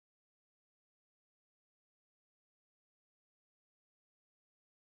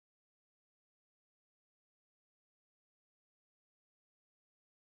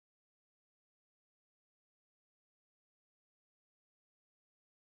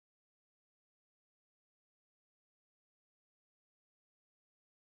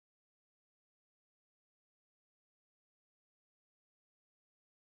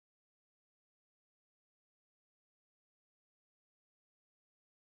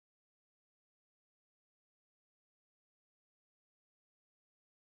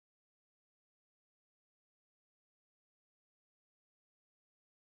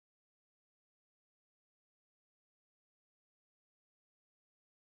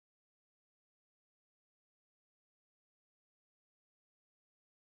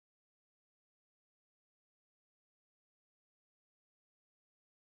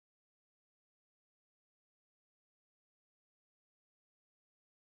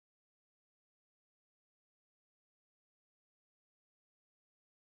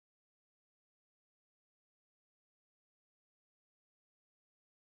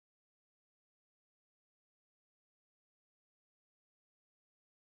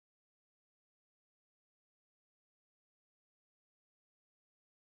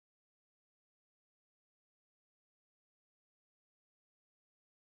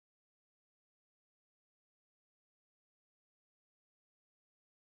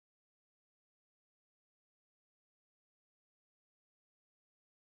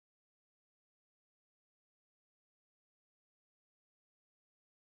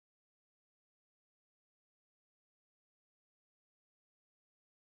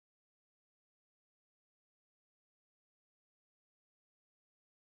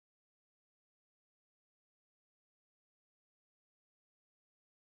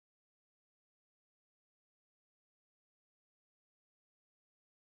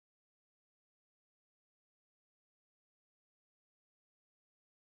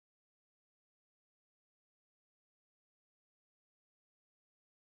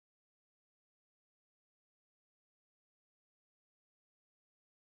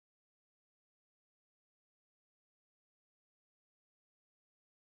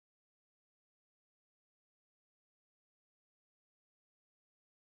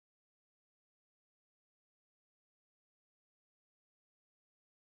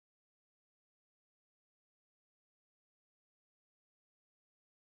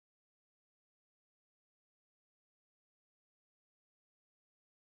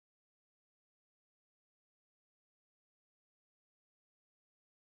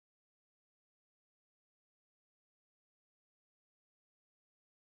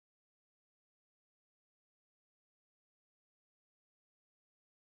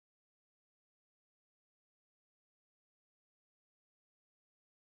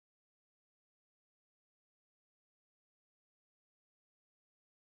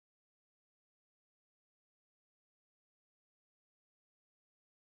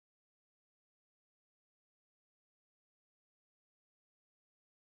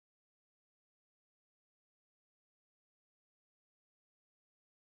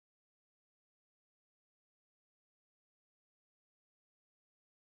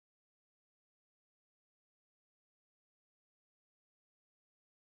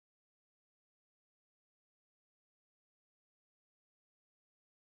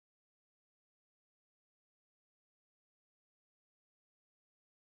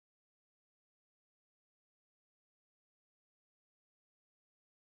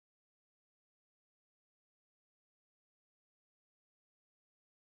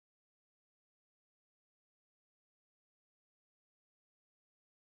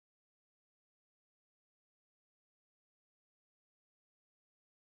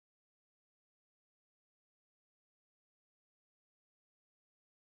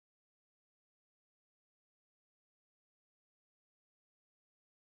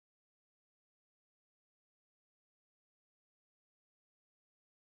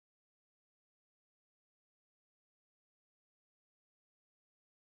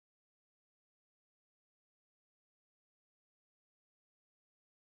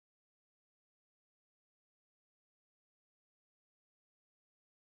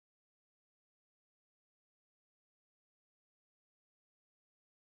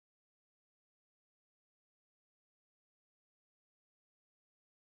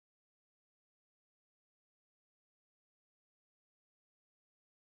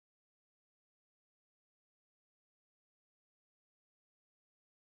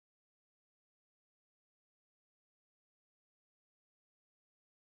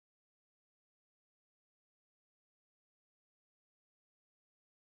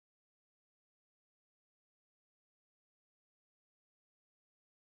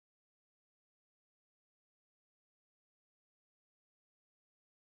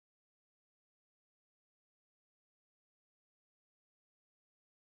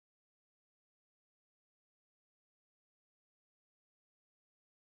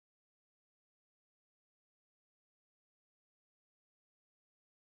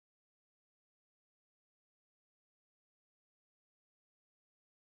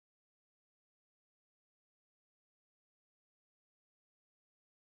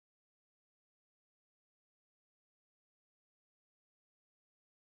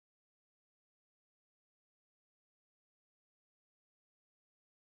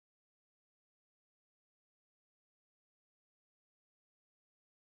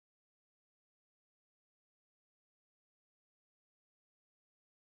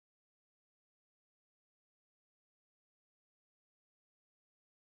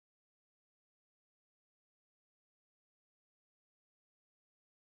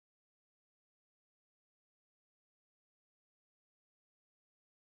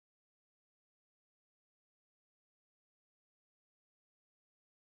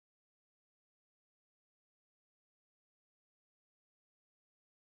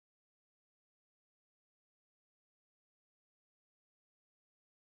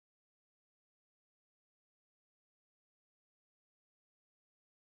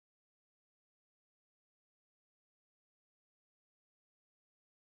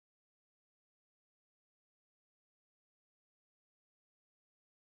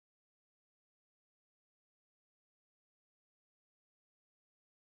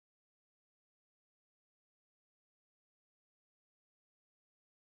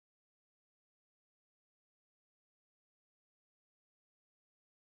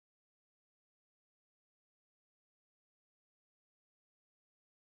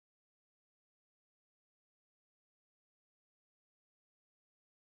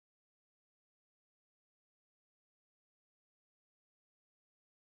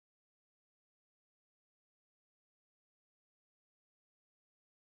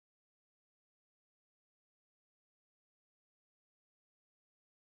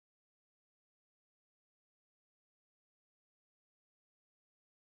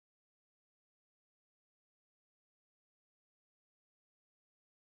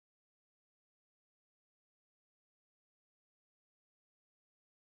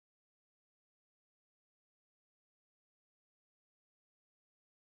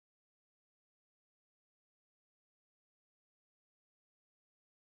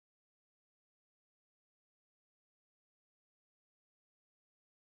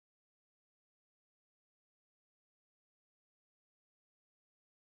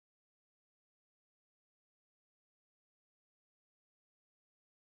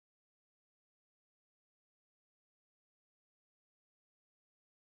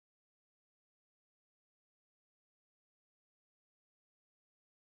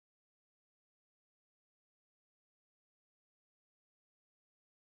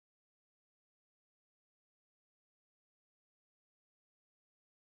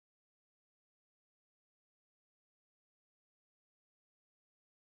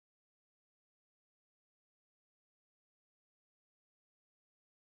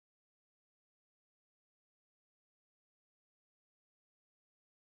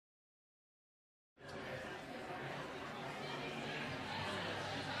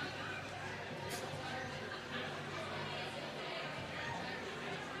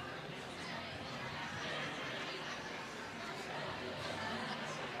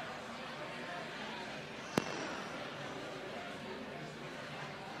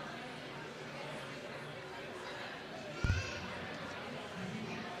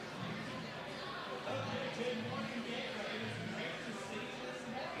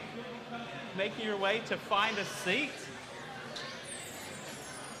making your way to find a seat.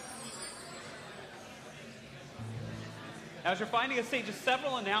 Now, as you're finding a seat, just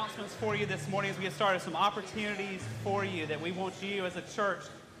several announcements for you this morning as we get started. Some opportunities for you that we want you as a church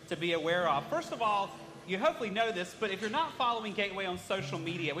to be aware of. First of all, you hopefully know this, but if you're not following Gateway on social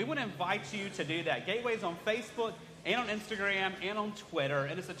media, we want to invite you to do that. Gateway's on Facebook and on Instagram and on Twitter,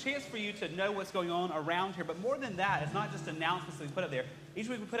 and it's a chance for you to know what's going on around here. But more than that, it's not just announcements that we put up there. Each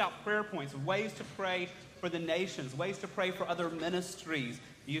week we put out prayer points, ways to pray for the nations, ways to pray for other ministries.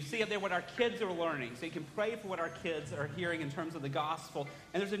 You see up there what our kids are learning, so you can pray for what our kids are hearing in terms of the gospel.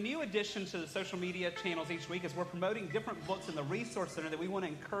 And there's a new addition to the social media channels each week as we're promoting different books in the Resource Center that we want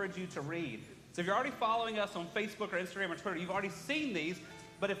to encourage you to read. So if you're already following us on Facebook or Instagram or Twitter, you've already seen these.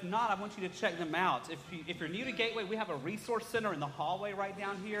 But if not, I want you to check them out. If you're new to Gateway, we have a resource center in the hallway right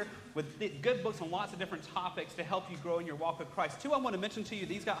down here with good books on lots of different topics to help you grow in your walk with Christ. Two I want to mention to you.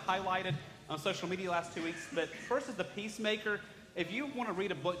 These got highlighted on social media last 2 weeks. But first is The Peacemaker. If you want to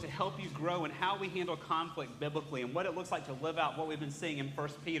read a book to help you grow in how we handle conflict biblically and what it looks like to live out what we've been seeing in 1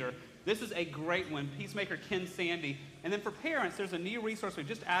 Peter, this is a great one. Peacemaker, Ken Sande. And then for parents, there's a new resource we've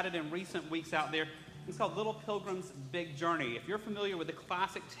just added in recent weeks out there. It's called Little Pilgrim's Big Journey. If you're familiar with the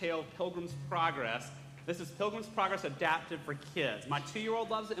classic tale, Pilgrim's Progress, this is Pilgrim's Progress adapted for kids. My 2-year-old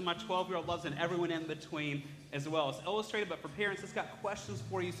loves it, and my 12-year-old loves it, and everyone in between as well. It's illustrated, but for parents, it's got questions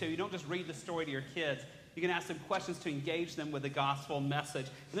for you so you don't just read the story to your kids. You can ask them questions to engage them with the gospel message.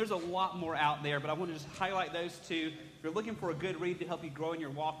 And there's a lot more out there, but I want to just highlight those two. If you're looking for a good read to help you grow in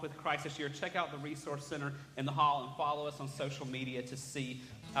your walk with Christ this year, check out the Resource Center in the hall and follow us on social media to see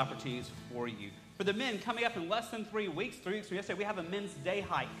opportunities for you. For the men, coming up in less than 3 weeks, 3 weeks from yesterday, we have a men's day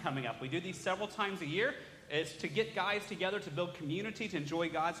hike coming up. We do these several times a year. It's to get guys together to build community, to enjoy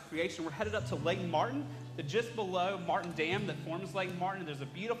God's creation. We're headed up to Lake Martin, to just below Martin Dam that forms Lake Martin. There's a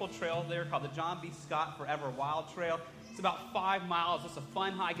beautiful trail there called the John B. Scott Forever Wild Trail. It's about 5 miles. It's a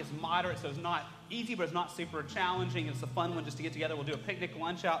fun hike. It's moderate, so it's not easy, but it's not super challenging. It's a fun one just to get together. We'll do a picnic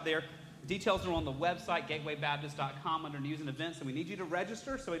lunch out there. Details are on the website, gatewaybaptist.com, under news and events. And we need you to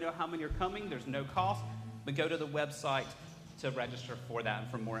register so we know how many are coming. There's no cost, but go to the website to register for that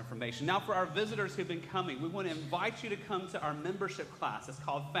and for more information. Now, for our visitors who've been coming, we want to invite you to come to our membership class. It's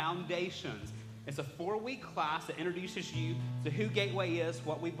called Foundations. It's a 4-week class that introduces you to who Gateway is,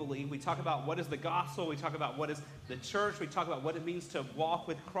 what we believe. We talk about what is the gospel. We talk about what is the church. We talk about what it means to walk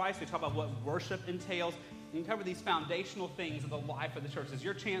with Christ. We talk about what worship entails. We cover these foundational things of the life of the church. It's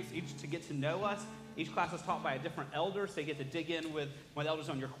your chance each to get to know us. Each class is taught by a different elder, so you get to dig in with one of the elders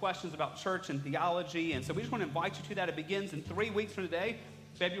on your questions about church and theology. And so we just want to invite you to that. It begins in 3 weeks from today,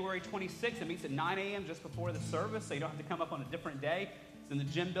 February 26th. It meets at 9 a.m. just before the service, so you don't have to come up on a different day. It's in the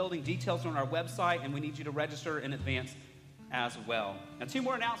gym building. Details are on our website, and we need you to register in advance as well. Now, 2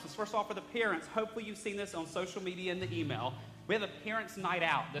 more announcements. First off, for the parents, hopefully you've seen this on social media and the email. We have a Parents' Night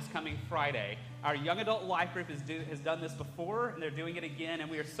Out this coming Friday. Our Young Adult Life Group has done this before, and they're doing it again, and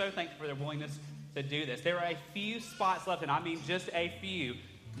we are so thankful for their willingness to do this. There are a few spots left, and I mean just a few.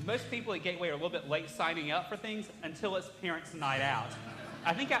 Most people at Gateway are a little bit late signing up for things until it's Parents' Night Out.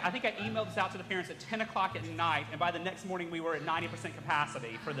 I think I emailed this out to the parents at 10 o'clock at night, and by the next morning we were at 90%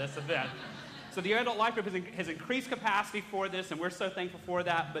 capacity for this event. So the Young Adult Life Group has increased capacity for this, and we're so thankful for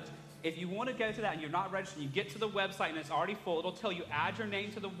that. But if you want to go to that and you're not registered, you get to the website and it's already full. It'll tell you add your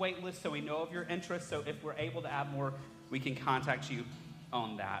name to the wait list so we know of your interest. So if we're able to add more, we can contact you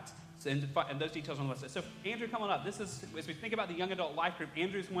on that. So, and those details on the website. So Andrew, coming up, this is, as we think about the Young Adult Life Group,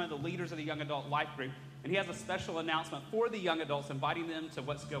 Andrew's one of the leaders of the Young Adult Life Group, and he has a special announcement for the young adults, inviting them to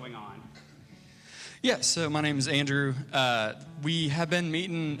what's going on. Yeah, so my name is Andrew. We have been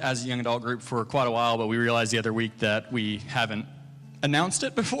meeting as a young adult group for quite a while, but we realized the other week that we haven't announced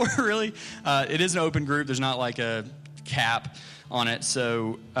it before, really. It is an open group. There's not like a cap on it,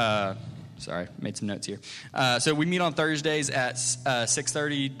 so... Sorry, made some notes here. So we meet on Thursdays at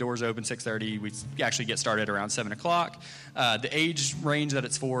 6:30. Doors open 6:30. We actually get started around 7 o'clock. The age range that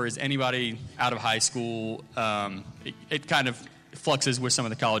it's for is anybody out of high school. It kind of fluxes with some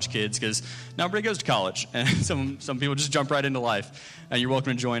of the college kids because not everybody goes to college, and some people just jump right into life. You're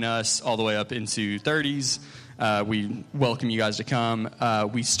welcome to join us all the way up into 30s. We welcome you guys to come.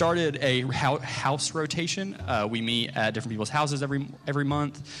 We started a house rotation. We meet at different people's houses every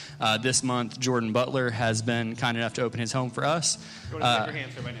month. This month, Jordan Butler has been kind enough to open his home for us. Jordan, put your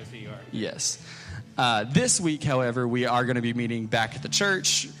hands so everybody knows who you are. Yes. This week, however, we are going to be meeting back at the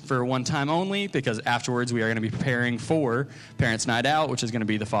church for one time only because afterwards we are going to be preparing for Parents' Night Out, which is going to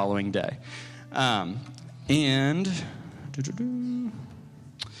be the following day.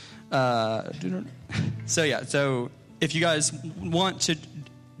 So if you guys want to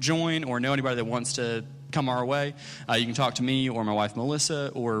join or know anybody that wants to come our way, you can talk to me or my wife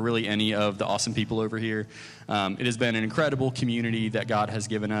Melissa or really any of the awesome people over here. It has been an incredible community that God has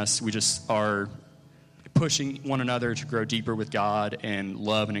given us. We just are pushing one another to grow deeper with God and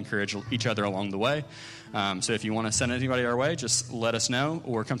love and encourage each other along the way. So if you want to send anybody our way, just let us know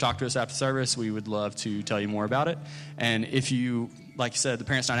or come talk to us after service. We would love to tell you more about it. And if you, like you said, the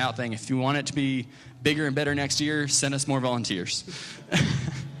Parents Night Out thing, if you want it to be bigger and better next year, send us more volunteers.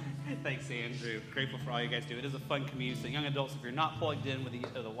 Thanks, Andrew. Grateful for all you guys do. It is a fun community. So young adults, if you're not plugged in with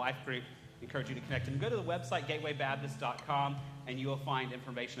the life group, I encourage you to connect and go to the website, gatewaybaptist.com, and you will find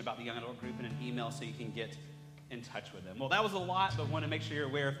information about the young adult group in an email so you can get in touch with them. Well, that was a lot, but want to make sure you're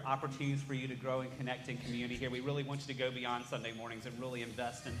aware of opportunities for you to grow and connect in community here. We really want you to go beyond Sunday mornings and really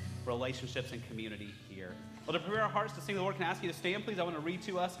invest in relationships and community here. Well, to prepare our hearts to sing the Lord, can I ask you to stand, please? I want to read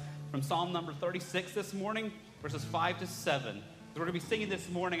to us from Psalm number 36 this morning, verses 5 to 7. We're going to be singing this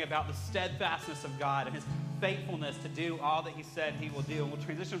morning about the steadfastness of God and his faithfulness to do all that he said he will do. And we'll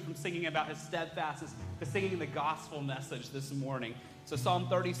transition from singing about his steadfastness to singing the gospel message this morning. So Psalm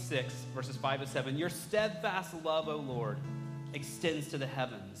 36, verses 5 to 7. Your steadfast love, O Lord, extends to the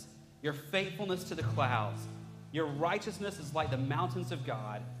heavens. Your faithfulness to the clouds. Your righteousness is like the mountains of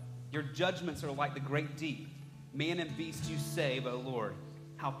God. Your judgments are like the great deep. Man and beast you save, O Lord.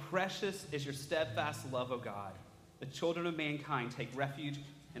 How precious is your steadfast love, O God. The children of mankind take refuge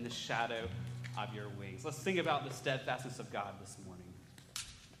in the shadow of your wings. Let's sing about the steadfastness of God this morning.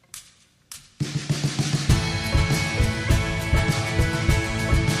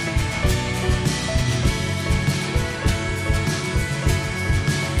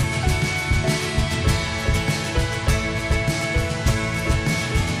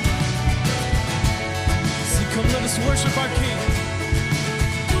 So come, let us worship our King.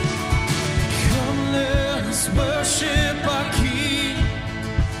 Come, let us worship our King.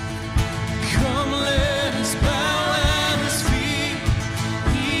 Come, let us bow at his feet.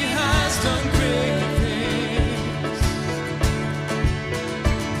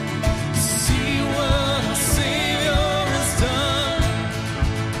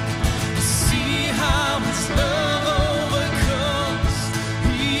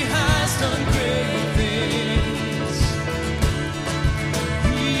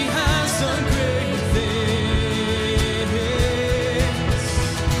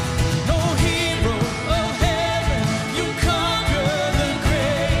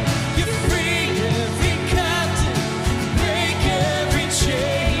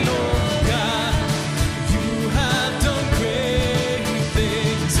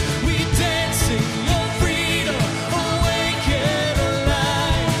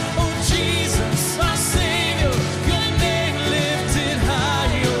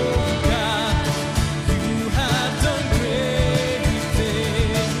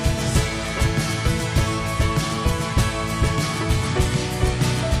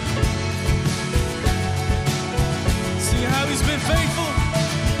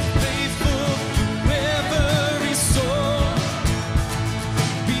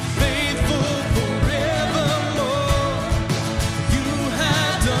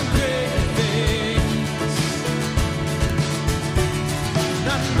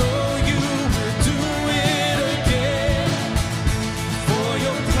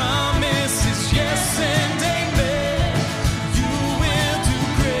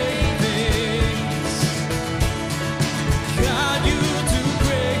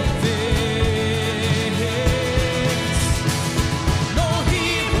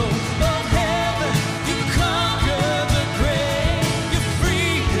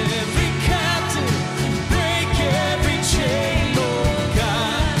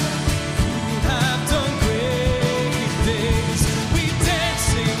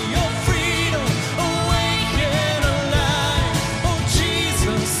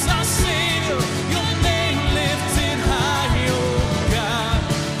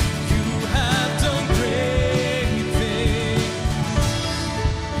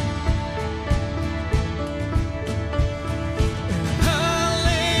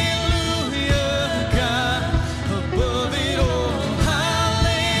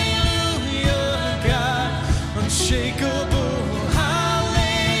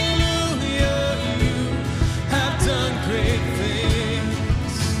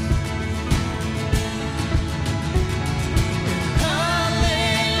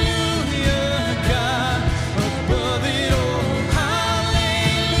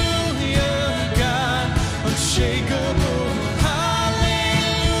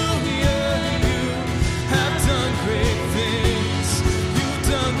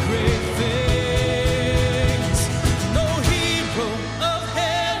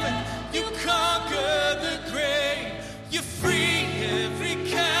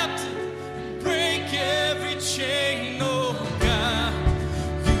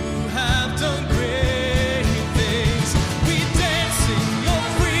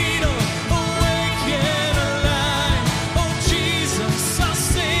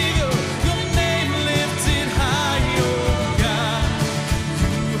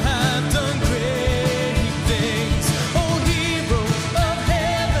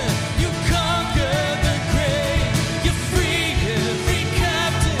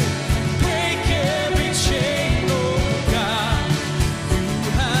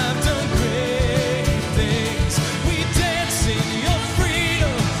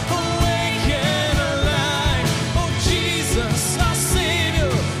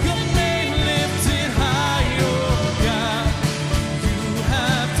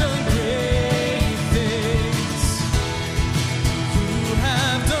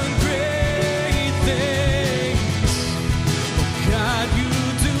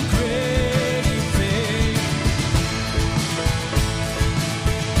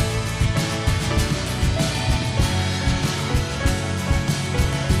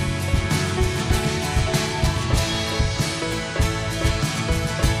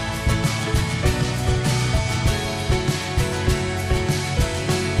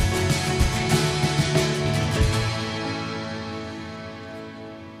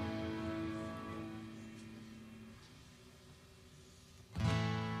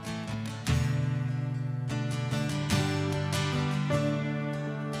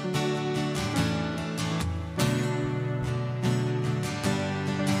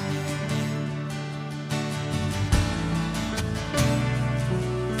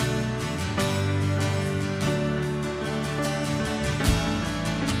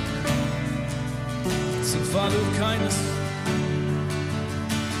 Sing Father of kindness.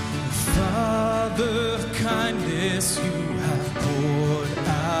 Father of kindness, you have poured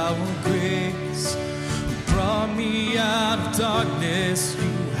out grace. Brought me out of darkness,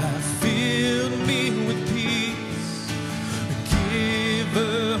 you have filled me with peace.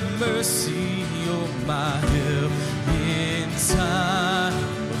 Giver of mercy, you're my help in time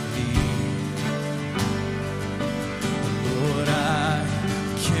of need. Lord, I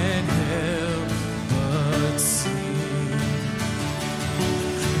can't help but sing.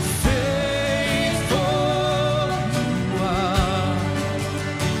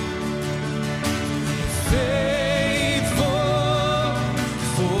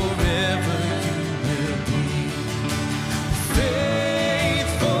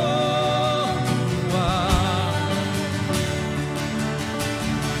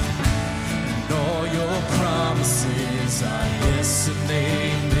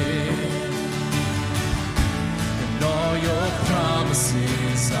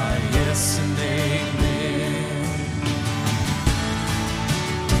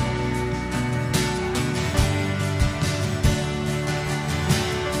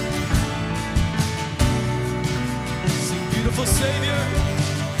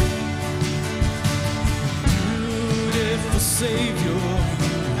 Savior, you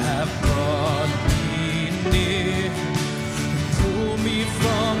have brought me near. Pull me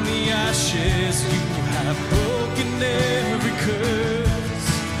from the ashes, you have broken every curse.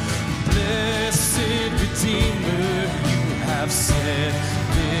 Blessed Redeemer, you have set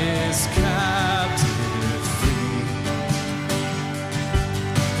this captive free.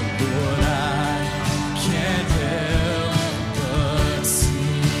 Lord, I can't help but sing.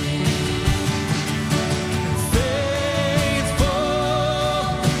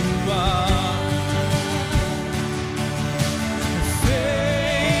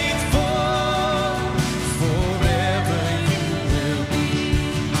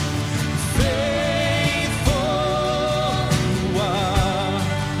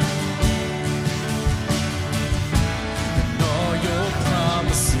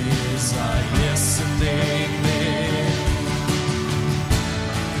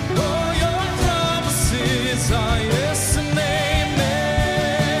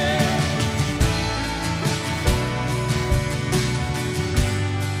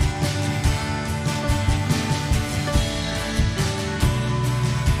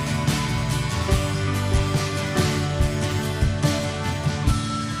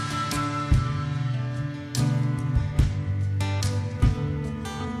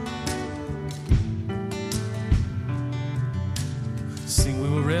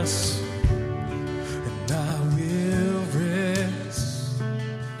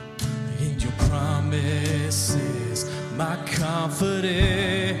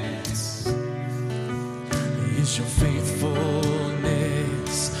 Confidence is your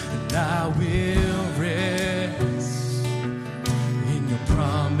faithfulness, and I will rest in your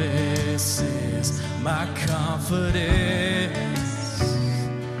promises. My confidence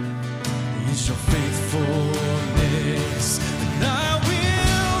is your faithfulness, and I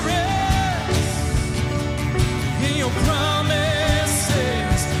will rest in your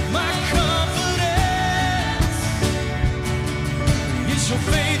promises. My confidence is your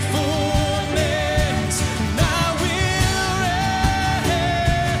faithfulness, and I will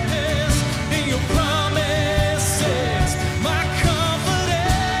rest in your promises. My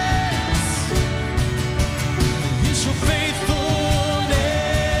confidence is your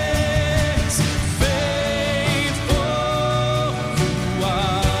faithfulness. Faithful you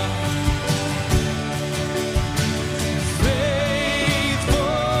are.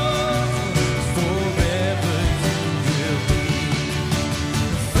 Faithful forever you will be.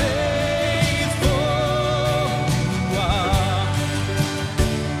 Faithful you are.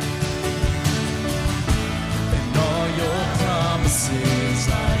 And all your promises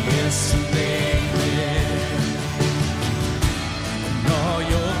are yes and amen. And all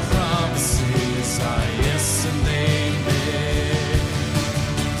your promises are yes and amen.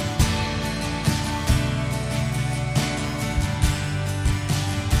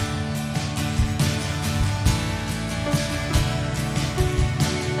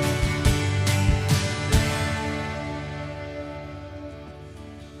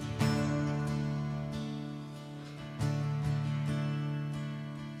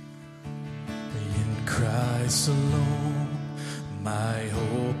 In Christ alone, my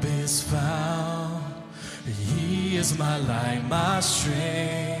hope is found. He is my light, my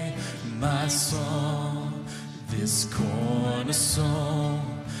strength, my song. This cornerstone,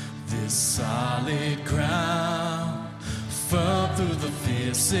 this solid ground, firm through the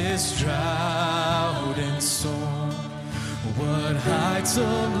fiercest drought and song. What heights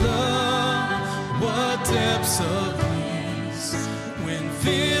of love, what depths of peace, when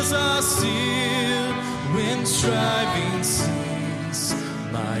fears are stilled, when striving cease.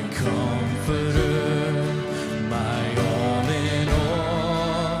 My comforter, my all in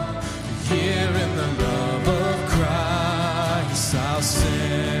all, here in the love of Christ I'll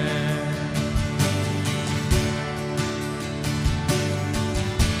stand.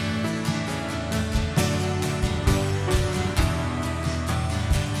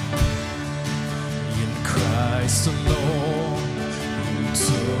 Christ alone, who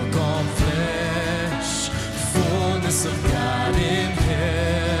took on flesh, fullness of God in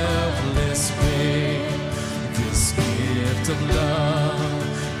helpless babe, this gift of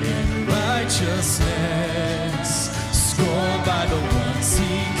love and righteousness, scorned by the ones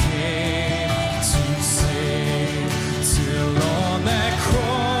he came to save, till on that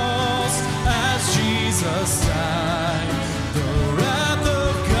cross, as Jesus died, the wrath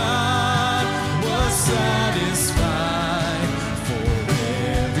of God was satisfied. For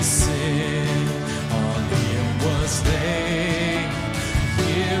every sin on him was laid.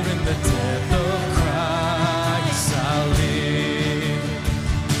 Here in the death of Christ I live.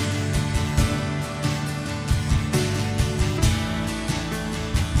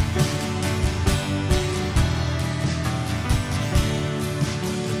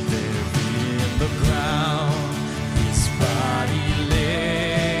 There in the ground his body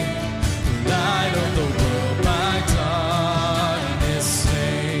lay, light of the world, my darkness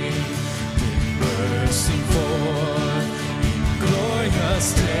slain, then bursting forth in glorious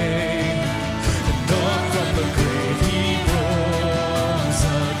day, and on from the grave he rose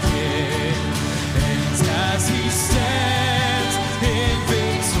again, and as he stands in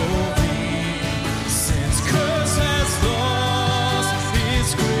victory, since curse has lost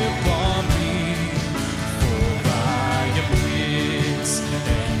his grip on me, for I am his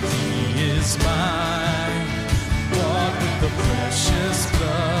and he is mine, bought with the precious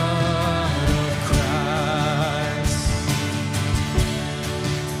blood of Christ.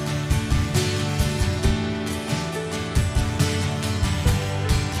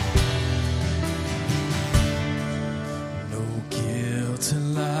 No guilt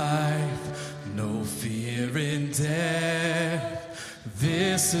in life, no fear in death.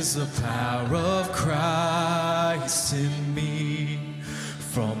 This is the power of Christ in me.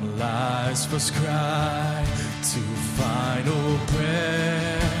 From life's first cry to final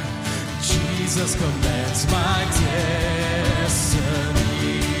breath, Jesus commands my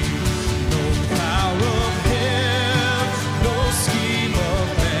destiny. No power of hell, no scheme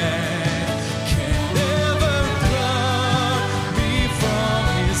of man can ever pluck me from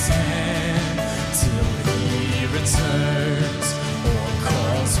his hand, till he returns or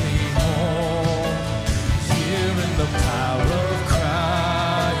calls me home. Here in the power of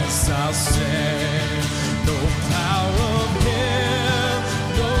Christ I'll stand. No power of hell,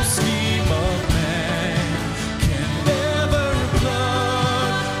 no scheme of man can ever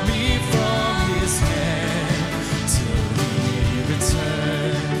pluck me from his hand, till he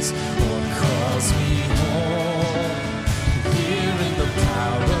returns or calls me home. Here in the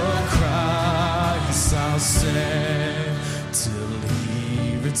power of Christ I'll stand, till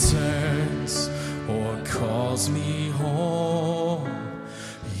he returns or calls me home.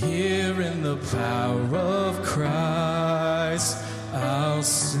 Here in the power of Christ I'll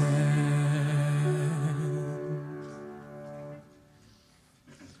stand.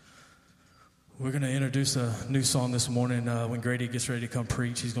 We're going to introduce a new song this morning. When Grady gets ready to come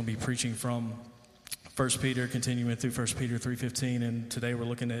preach, he's going to be preaching from 1 Peter, continuing through 1 Peter 3:15. And today we're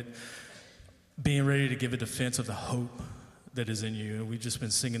looking at being ready to give a defense of the hope that is in you. And we've just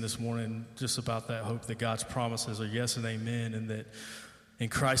been singing this morning just about that hope, that God's promises are yes and amen, and that in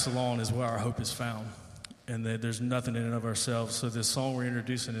Christ alone is where our hope is found, and that there's nothing in and of ourselves. So this song we're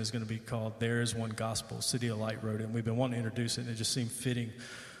introducing is going to be called There Is One Gospel. City of Light wrote it, and we've been wanting to introduce it, and it just seemed fitting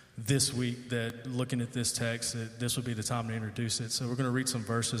this week that looking at this text, that this would be the time to introduce it. So we're going to read some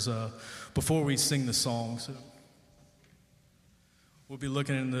verses before we sing the song. So we'll be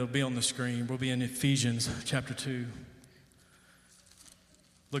looking, and they'll be on the screen. We'll be in Ephesians chapter 2,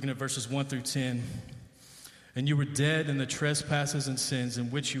 looking at verses 1 through 10. And you were dead in the trespasses and sins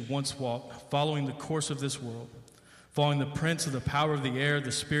in which you once walked, following the course of this world, following the prince of the power of the air, the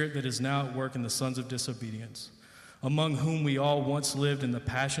spirit that is now at work in the sons of disobedience, among whom we all once lived in the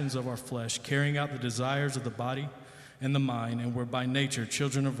passions of our flesh, carrying out the desires of the body and the mind, and were by nature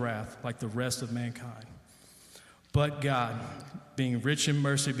children of wrath, like the rest of mankind. But God, being rich in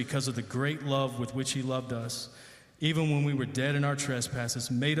mercy because of the great love with which he loved us, even when we were dead in our trespasses,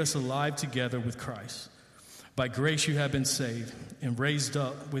 made us alive together with Christ. By grace you have been saved, and raised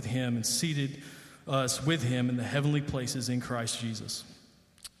up with him, and seated us with him in the heavenly places in Christ Jesus,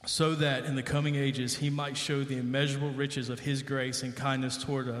 so that in the coming ages he might show the immeasurable riches of his grace and kindness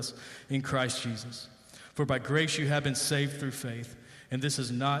toward us in Christ Jesus. For by grace you have been saved through faith, and this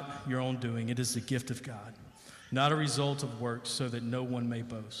is not your own doing, it is the gift of God, not a result of works, so that no one may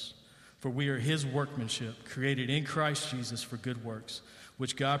boast. For we are his workmanship, created in Christ Jesus for good works,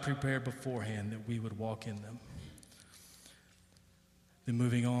 which God prepared beforehand that we would walk in them. Then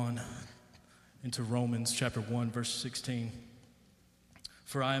moving on into Romans chapter 1, verse 16.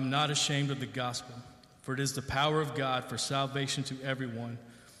 For I am not ashamed of the gospel, for it is the power of God for salvation to everyone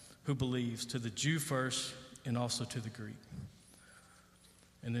who believes, to the Jew first and also to the Greek.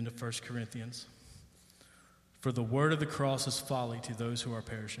 And then to 1 Corinthians. For the word of the cross is folly to those who are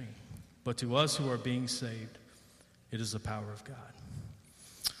perishing, but to us who are being saved, it is the power of God.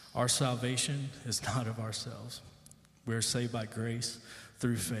 Our salvation is not of ourselves. We are saved by grace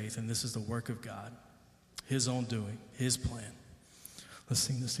through faith, and this is the work of God, his own doing, his plan. Let's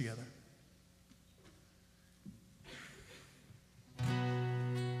sing this together.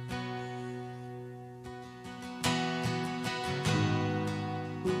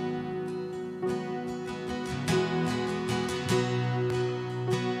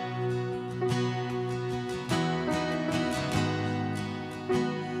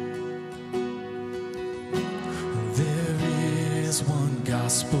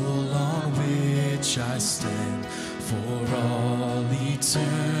 Gospel on which I stand for all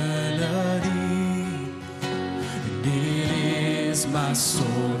eternity. And it is my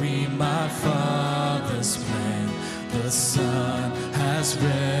story, my Father's plan. The Son has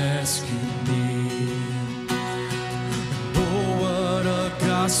rescued me. Oh, what a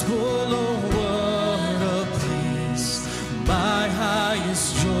gospel, oh, what a peace, my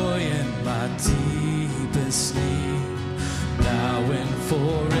highest joy and my deepest need. Now and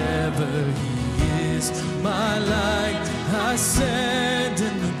forever he is my light. I stand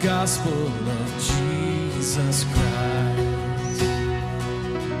in the gospel of Jesus Christ.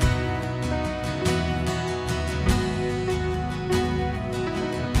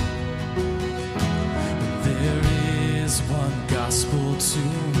 There is one gospel to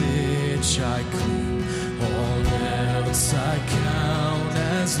which I cling. All else I count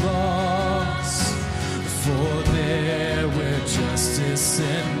as lost. For there where justice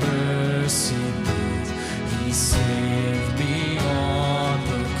and mercy meet, he saved me on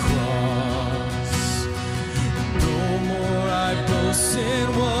the cross. No more I boast in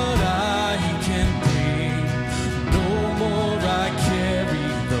what I can bring. No more I carry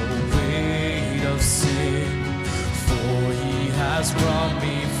the weight of sin. For he has brought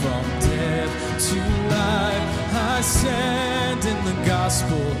me from death to life. I stand in the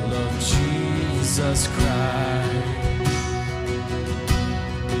gospel of Jesus Christ.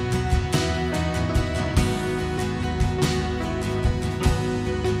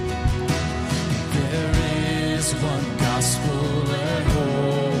 There is one gospel where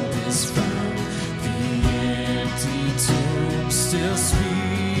hope is found. The empty tomb still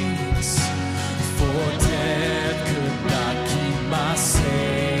speaks, for death could not keep my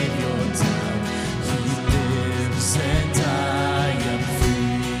Savior down. He lives and I am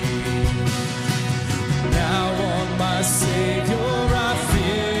free. Now on my Savior I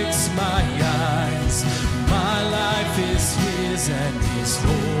fix my eyes. My life is his and his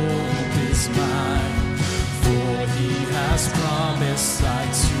hope is mine. For he has promised I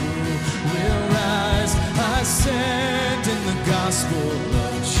too will rise. I stand in the gospel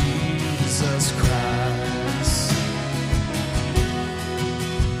of Jesus Christ.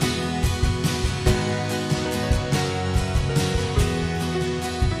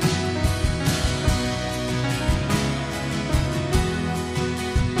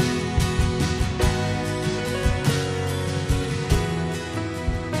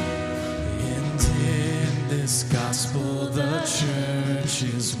 Gospel, the church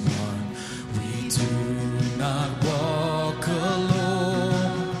is one. We do not walk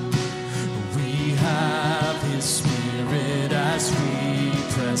alone. We have his spirit as we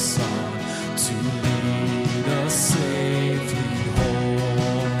press on to lead us safely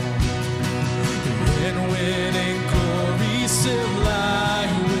home. And when in glory still I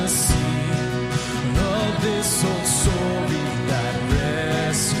will sing of this old story that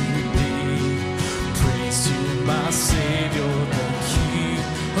rescued me. Praise to my Savior, the King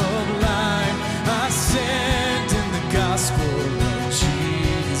of life. I stand in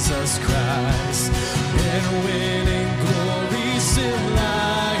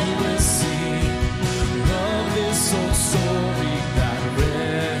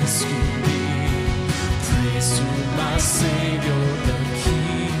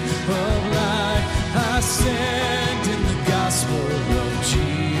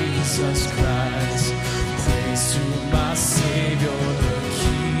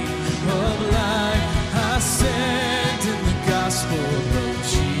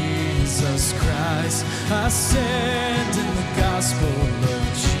stand in the gospel of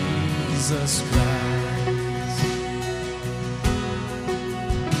Jesus Christ.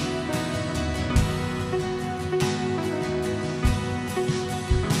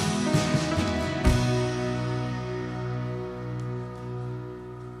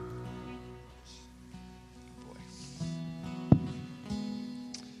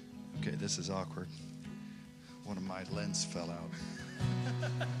 Okay, this is awkward. One of my lenses fell out.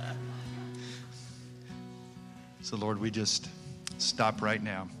 So, Lord, we just stop right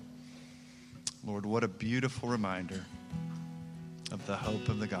now. Lord, what a beautiful reminder of the hope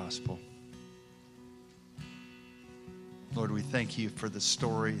of the gospel. Lord, we thank you for the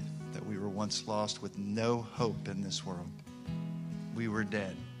story that we were once lost with no hope in this world. We were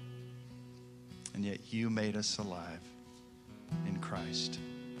dead, and yet you made us alive in Christ.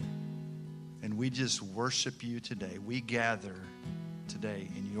 And we just worship you today. We gather today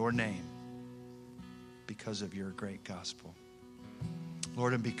in your name because of your great gospel.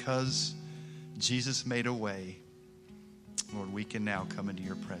 Lord, and because Jesus made a way, Lord, we can now come into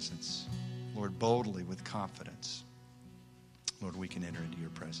your presence. Lord, boldly with confidence. Lord, we can enter into your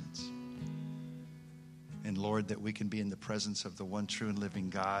presence. And Lord, that we can be in the presence of the one true and living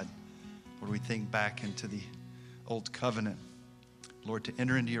God. Lord, we think back into the old covenant. Lord, to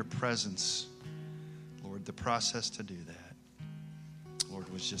enter into your presence, Lord, the process to do that, Lord,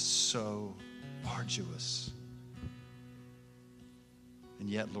 was just so arduous. And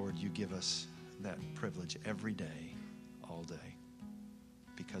yet, Lord, you give us that privilege every day, all day,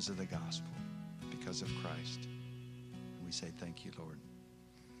 because of the gospel, because of Christ. And we say thank you, Lord.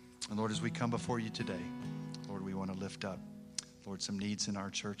 And Lord, as we come before you today, Lord, we want to lift up, Lord, some needs in our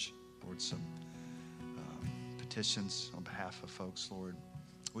church, Lord, some petitions on behalf of folks, Lord.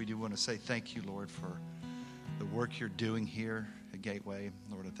 We do want to say thank you, Lord, for the work you're doing here at Gateway.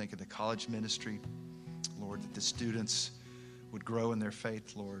 Lord, I think of the college ministry, Lord, that the students would grow in their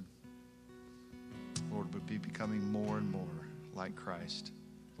faith, Lord. Lord, would be becoming more and more like Christ.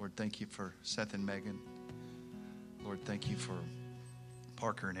 Lord, thank you for Seth and Megan. Lord, thank you for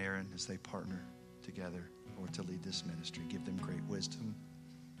Parker and Aaron as they partner together, Lord, to lead this ministry. Give them great wisdom.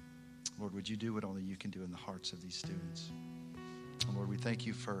 Lord, would you do what only you can do in the hearts of these students? And Lord, we thank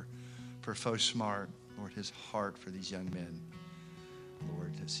you for Fo Smart, Lord, his heart for these young men.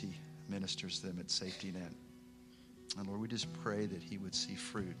 Lord, as he ministers to them at Safety Net. And Lord, we just pray that he would see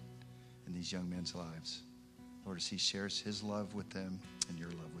fruit in these young men's lives. Lord, as he shares his love with them and your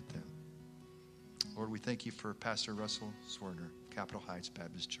love with them. Lord, we thank you for Pastor Russell Swerner, Capitol Heights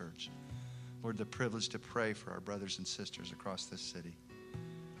Baptist Church. Lord, the privilege to pray for our brothers and sisters across this city.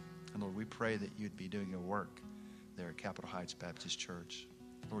 And Lord, we pray that you'd be doing a work there at Capitol Heights Baptist Church.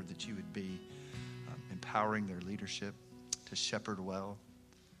 Lord, that you would be empowering their leadership to shepherd well.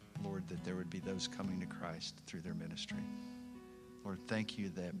 Lord, that there would be those coming to Christ through their ministry. Lord, thank you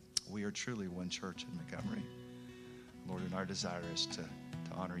that we are truly one church in Montgomery. Lord, and our desire is to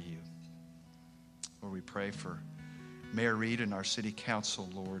honor you. Lord, we pray for Mayor Reed and our city council,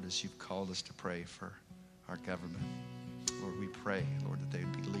 Lord, as you've called us to pray for our government. Lord, we pray, Lord, that they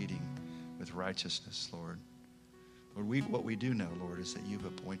would be leading with righteousness, Lord. Lord, what we do know, Lord, is that you've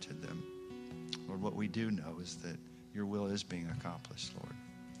appointed them. Lord, what we do know is that your will is being accomplished, Lord.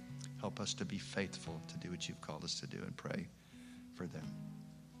 Help us to be faithful to do what you've called us to do and pray for them.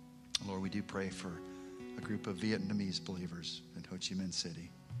 Lord, we do pray for a group of Vietnamese believers in Ho Chi Minh City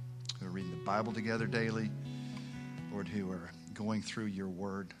who are reading the Bible together daily, Lord, who are going through your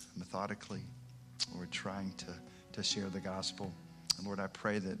word methodically, Lord, trying to share the gospel. And Lord, I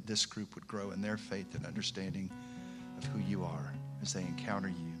pray that this group would grow in their faith and understanding of who you are as they encounter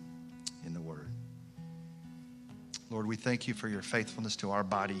you in the word. Lord, we thank you for your faithfulness to our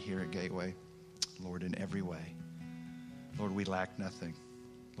body here at Gateway, Lord, in every way. Lord, we lack nothing.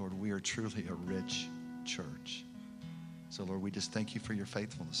 Lord, we are truly a rich church. So, Lord, we just thank you for your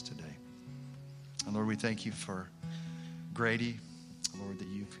faithfulness today. And, Lord, we thank you for Grady, Lord, that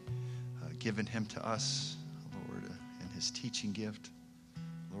you've given him to us, Lord, and his teaching gift,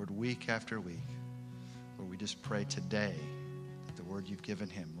 Lord, week after week. Lord, we just pray today that the word you've given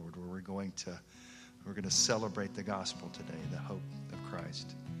him, Lord, where we're going to celebrate the gospel today, the hope of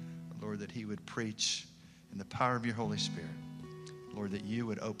Christ. Lord, that he would preach in the power of your Holy Spirit. Lord, that you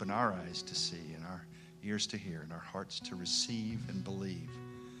would open our eyes to see and our ears to hear and our hearts to receive and believe,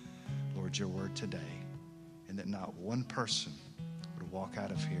 Lord, your word today. And that not one person would walk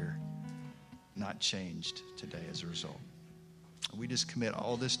out of here not changed today as a result. We just commit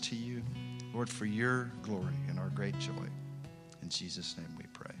all this to you, Lord, for your glory and our great joy. In Jesus' name we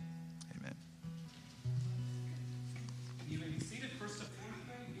pray. Amen. You may be seated. First of all,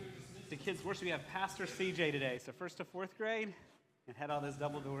 kids' worship, we have Pastor CJ today. So 1st to 4th grade, and head all those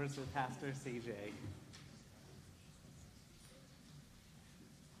double doors with Pastor CJ.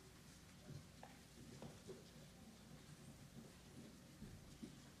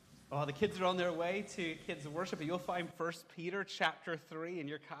 Well, the kids are on their way to kids' worship, but you'll find 1 Peter chapter 3 in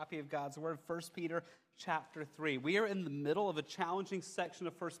your copy of God's Word. 1 Peter chapter 3. We are in the middle of a challenging section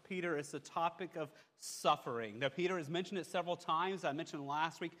of 1 Peter. It's the topic of suffering. Now, Peter has mentioned it several times. I mentioned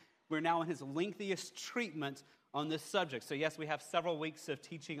last week, we're now in his lengthiest treatment on this subject. So yes, we have several weeks of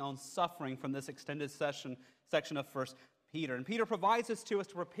teaching on suffering from this extended section of 1 Peter. And Peter provides this to us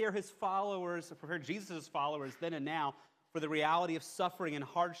to prepare his followers, to prepare Jesus' followers then and now for the reality of suffering and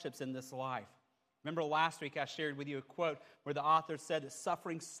hardships in this life. Remember last week I shared with you a quote where the author said that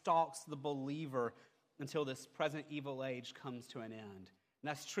suffering stalks the believer until this present evil age comes to an end. And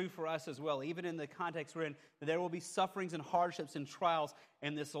that's true for us as well. Even in the context we're in, there will be sufferings and hardships and trials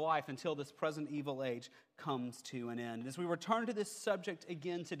in this life until this present evil age comes to an end. And as we return to this subject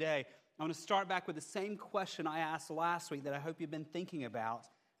again today, I want to start back with the same question I asked last week that I hope you've been thinking about.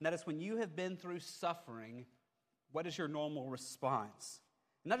 And that is, when you have been through suffering, what is your normal response?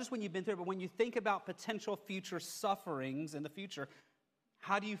 Not just when you've been through it, but when you think about potential future sufferings in the future,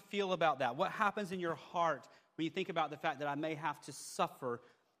 how do you feel about that? What happens in your heart when you think about the fact that I may have to suffer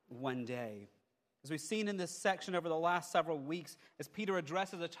one day? As we've seen in this section over the last several weeks, as Peter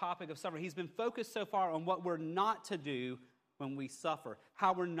addresses the topic of suffering, he's been focused so far on what we're not to do when we suffer,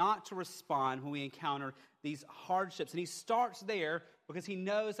 how we're not to respond when we encounter these hardships. And he starts there because he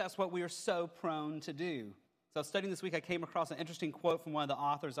knows that's what we are so prone to do. So I was studying this week, I came across an interesting quote from one of the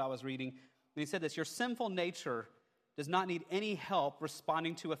authors I was reading. And he said this: "Your sinful nature does not need any help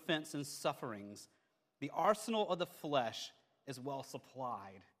responding to offense and sufferings. The arsenal of the flesh is well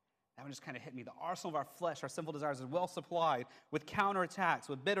supplied." That one just kind of hit me. The arsenal of our flesh, our sinful desires, is well supplied with counterattacks,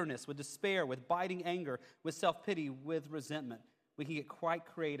 with bitterness, with despair, with biting anger, with self-pity, with resentment. We can get quite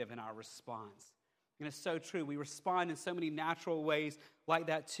creative in our response. And it's so true. We respond in so many natural ways like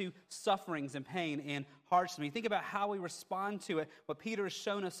that to sufferings and pain and hardships. When you think about how we respond to it, what Peter has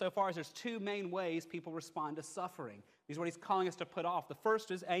shown us so far is there's two main ways people respond to suffering. These are what he's calling us to put off. The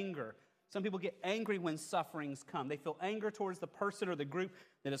first is anger. Some people get angry when sufferings come. They feel anger towards the person or the group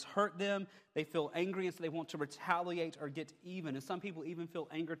that has hurt them. They feel angry, and so they want to retaliate or get even. And some people even feel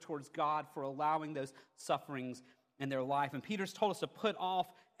anger towards God for allowing those sufferings in their life. And Peter's told us to put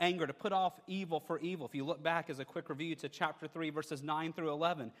off anger, to put off evil for evil. If you look back as a quick review to chapter 3, verses 9 through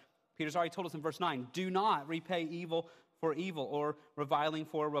 11, Peter's already told us in verse 9, do not repay evil for evil or reviling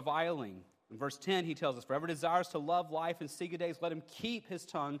for reviling. In verse 10, he tells us, "For whoever desires to love life and see good days, let him keep his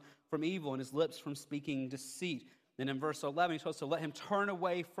tongue from evil and his lips from speaking deceit." Then in verse 11, he tells us to let him turn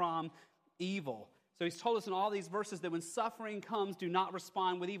away from evil. So he's told us in all these verses that when suffering comes, do not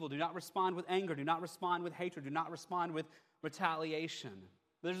respond with evil, do not respond with anger, do not respond with hatred, do not respond with retaliation.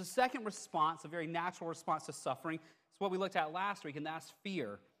 There's a second response, a very natural response to suffering. It's what we looked at last week, and that's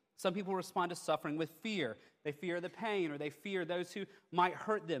fear. Some people respond to suffering with fear. They fear the pain, or they fear those who might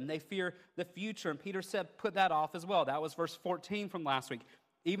hurt them. They fear the future, and Peter said, put that off as well. That was verse 14 from last week.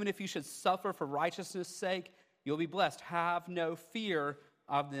 "Even if you should suffer for righteousness' sake, you'll be blessed. Have no fear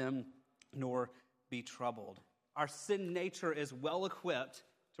of them, nor be troubled." Our sin nature is well equipped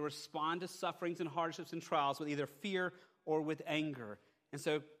to respond to sufferings and hardships and trials with either fear or with anger. And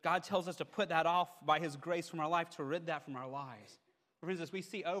so God tells us to put that off by his grace from our life, to rid that from our lives. For instance, we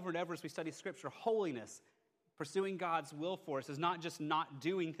see over and over as we study Scripture, holiness, pursuing God's will for us, is not just not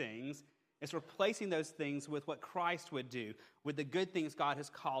doing things. It's replacing those things with what Christ would do, with the good things God has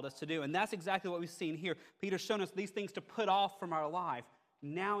called us to do. And that's exactly what we've seen here. Peter's shown us these things to put off from our life.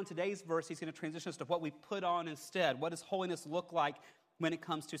 Now in today's verse, he's going to transition us to what we put on instead. What does holiness look like when it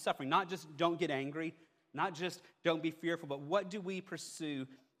comes to suffering? Not just don't get angry, not just don't be fearful, but what do we pursue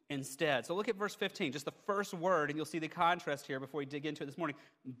instead? So look at verse 15, just the first word, and you'll see the contrast here before we dig into it this morning.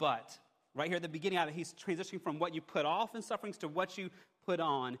 But, right here at the beginning of it, he's transitioning from what you put off in sufferings to what you put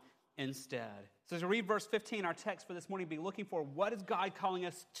on instead. So as we read verse 15, our text for this morning will be looking for what is God calling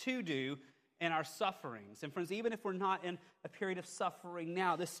us to do in our sufferings. And friends, even if we're not in a period of suffering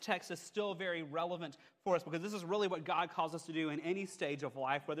now, this text is still very relevant for us, because this is really what God calls us to do in any stage of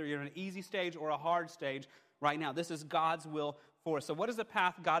life, whether you're in an easy stage or a hard stage right now. This is God's will for us. So what is the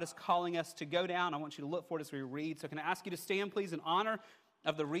path God is calling us to go down? I want you to look for it as we read. So can I ask you to stand, please, in honor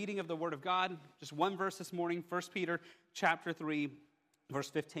of the reading of the Word of God? Just one verse this morning, 1 Peter chapter 3, verse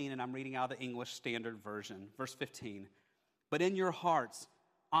 15, and I'm reading out of the English Standard Version. Verse 15, "But in your hearts,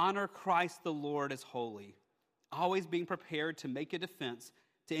 honor Christ the Lord as holy, always being prepared to make a defense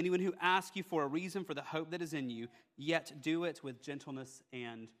to anyone who asks you for a reason for the hope that is in you, yet do it with gentleness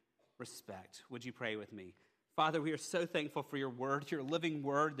and respect. Would you pray with me? Father, we are so thankful for your word, your living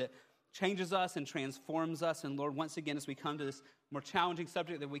word that changes us and transforms us. And Lord, once again, as we come to this more challenging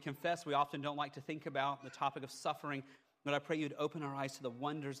subject that we confess we often don't like to think about, the topic of suffering, Lord, I pray you'd open our eyes to the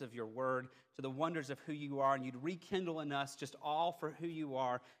wonders of your word, to the wonders of who you are, and you'd rekindle in us just all for who you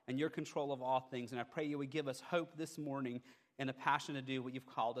are and your control of all things. And I pray you would give us hope this morning and a passion to do what you've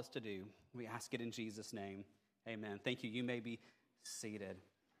called us to do. We ask it in Jesus' name. Amen. Thank you. You may be seated.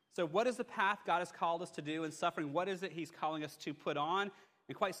 So what is the path God has called us to do in suffering? What is it he's calling us to put on?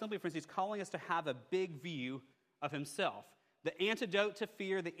 And quite simply, friends, he's calling us to have a big view of himself. The antidote to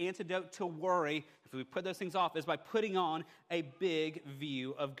fear, the antidote to worry, if we put those things off, is by putting on a big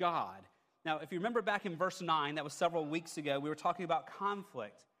view of God. Now, if you remember back in verse 9, that was several weeks ago, we were talking about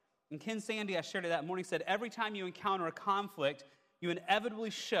conflict. And Ken Sandy, I shared it that morning, said every time you encounter a conflict, you inevitably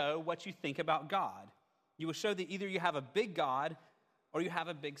show what you think about God. You will show that either you have a big God or you have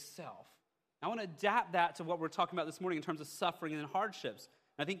a big self. I want to adapt that to what we're talking about this morning in terms of suffering and hardships.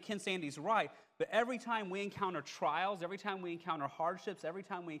 And I think Ken Sandy's right, but every time we encounter trials, every time we encounter hardships, every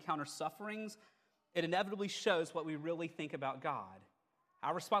time we encounter sufferings, it inevitably shows what we really think about God.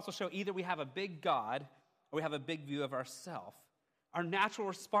 Our response will show either we have a big God or we have a big view of ourselves. Our natural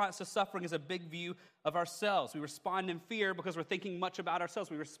response to suffering is a big view of ourselves. We respond in fear because we're thinking much about ourselves.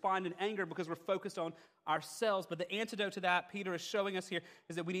 We respond in anger because we're focused on ourselves. But the antidote to that, Peter is showing us here,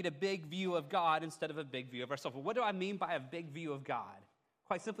 is that we need a big view of God instead of a big view of ourselves. Well, what do I mean by a big view of God?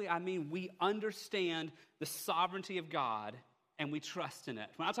 Quite simply, I mean we understand the sovereignty of God and we trust in it.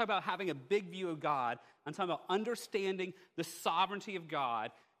 When I talk about having a big view of God, I'm talking about understanding the sovereignty of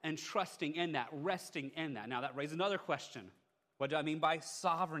God and trusting in that, resting in that. Now, that raises another question. What do I mean by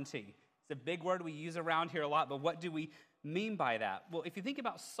sovereignty? It's a big word we use around here a lot, but what do we mean by that? Well, if you think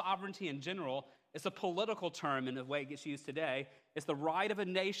about sovereignty in general, it's a political term in the way it gets used today. It's the right of a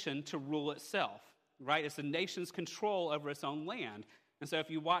nation to rule itself, right? It's a nation's control over its own land. And so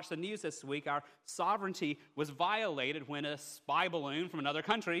if you watch the news this week, our sovereignty was violated when a spy balloon from another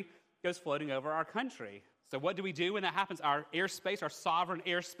country goes floating over our country. So what do we do when that happens? Our airspace, our sovereign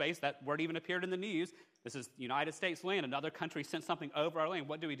airspace, that word even appeared in the news. This is United States land. Another country sent something over our land.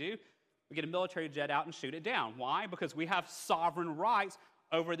 What do? We get a military jet out and shoot it down. Why? Because we have sovereign rights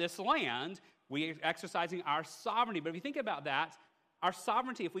over this land. We are exercising our sovereignty. But if you think about that, our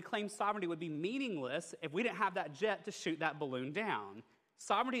sovereignty, if we claim sovereignty, would be meaningless if we didn't have that jet to shoot that balloon down.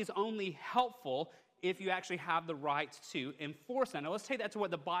 Sovereignty is only helpful if you actually have the right to enforce that. Now, let's take that to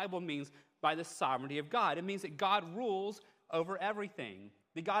what the Bible means by the sovereignty of God. It means that God rules over everything,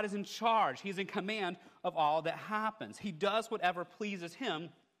 that God is in charge. He's in command of all that happens. He does whatever pleases him,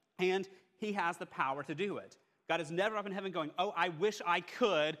 and he has the power to do it. God is never up in heaven going, oh, I wish I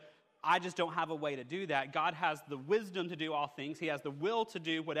could. I just don't have a way to do that. God has the wisdom to do all things. He has the will to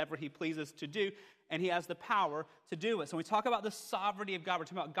do whatever he pleases to do, and he has the power to do it. So when we talk about the sovereignty of God, we're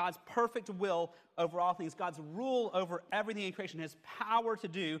talking about God's perfect will over all things, God's rule over everything in creation, his power to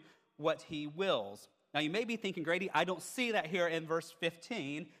do what he wills. Now, you may be thinking, Grady, I don't see that here in verse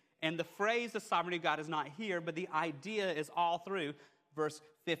 15, and the phrase the sovereignty of God is not here, but the idea is all through verse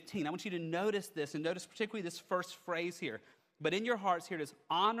 15. I want you to notice this, and notice particularly this first phrase here. But in your hearts, here it is,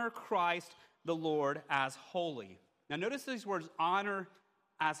 honor Christ the Lord as holy. Now, notice these words, honor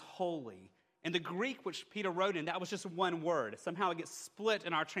as holy. In the Greek, which Peter wrote in, that was just one word. Somehow it gets split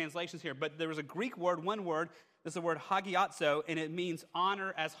in our translations here, but there was a Greek word, one word, this is the word hagiazo, and it means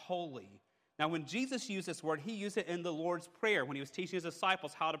honor as holy. Now, when Jesus used this word, he used it in the Lord's Prayer when he was teaching his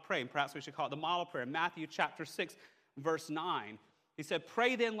disciples how to pray, and perhaps we should call it the model prayer. Matthew chapter 6, verse 9. He said,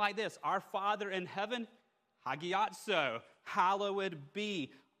 pray then like this, our Father in heaven, hagiazo, hallowed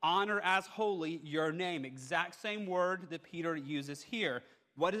be, honor as holy your name. Exact same word that Peter uses here.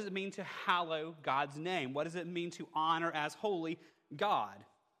 What does it mean to hallow God's name? What does it mean to honor as holy God?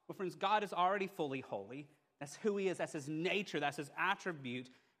 Well, friends, God is already fully holy. That's who he is. That's his nature. That's his attribute.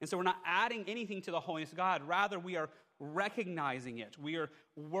 And so we're not adding anything to the holiness of God. Rather, we are recognizing it. We are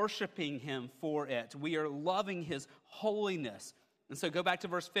worshiping him for it. We are loving his holiness. And so go back to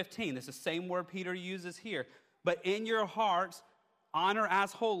verse 15. This is the same word Peter uses here. But in your hearts, honor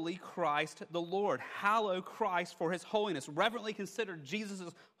as holy Christ the Lord. Hallow Christ for his holiness. Reverently consider Jesus'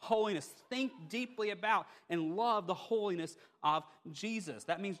 holiness. Think deeply about and love the holiness of Jesus.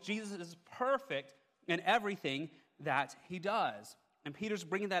 That means Jesus is perfect in everything that he does. And Peter's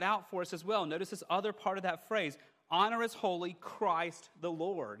bringing that out for us as well. Notice this other part of that phrase, honor as holy Christ the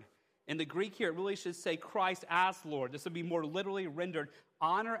Lord. In the Greek here, it really should say Christ as Lord. This would be more literally rendered,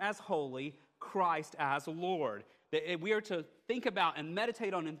 honor as holy Christ as Lord. That we are to think about and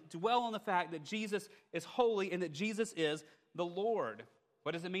meditate on and dwell on the fact that Jesus is holy and that Jesus is the Lord.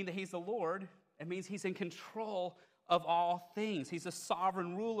 What does it mean that he's the Lord? It means he's in control of all things. He's the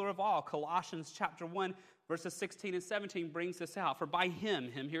sovereign ruler of all. Colossians chapter 1, verses 16 and 17 brings this out. For by him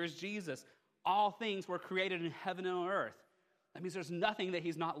here is Jesus, all things were created in heaven and on earth. That means there's nothing that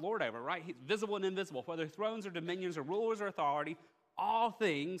he's not Lord over, right? He's visible and invisible, whether thrones or dominions or rulers or authority, all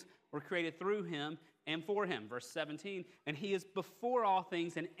things were created through him and for him. Verse 17, and he is before all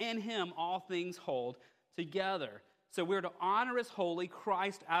things, and in him all things hold together. So we're to honor as holy,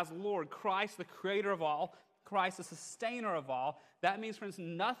 Christ as Lord, Christ the creator of all, Christ the sustainer of all. That means, friends,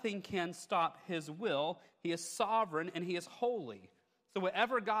 nothing can stop his will. He is sovereign and he is holy. So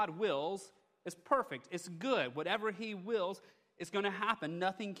whatever God wills is perfect, it's good. Whatever he wills is going to happen.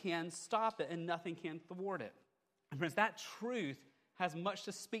 Nothing can stop it and nothing can thwart it. And friends, that truth has much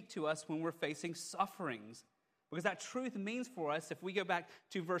to speak to us when we're facing sufferings. Because that truth means for us, if we go back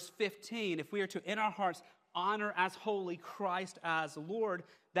to verse 15, if we are to in our hearts honor as holy Christ as Lord,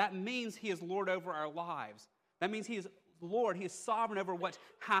 that means he is Lord over our lives. That means he is Lord, he is sovereign over what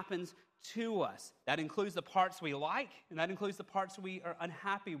happens to us. That includes the parts we like, and that includes the parts we are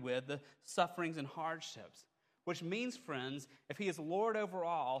unhappy with, the sufferings and hardships. Which means, friends, if he is Lord over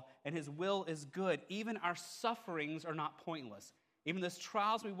all and his will is good, even our sufferings are not pointless. Even those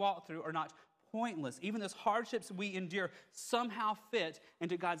trials we walk through are not pointless. Even those hardships we endure somehow fit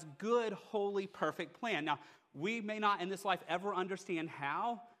into God's good, holy, perfect plan. Now, we may not in this life ever understand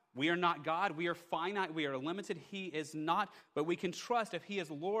how. We are not God. We are finite. We are limited. He is not. But we can trust if he is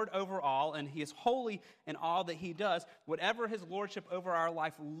Lord over all and he is holy in all that he does, whatever his lordship over our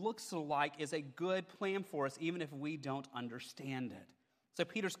life looks like is a good plan for us, even if we don't understand it. So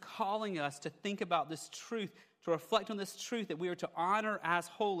Peter's calling us to think about this truth, to reflect on this truth that we are to honor as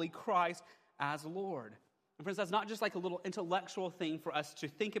holy Christ as Lord. And friends, that's not just like a little intellectual thing for us to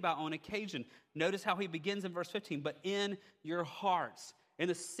think about on occasion. Notice how he begins in verse 15, but in your hearts, in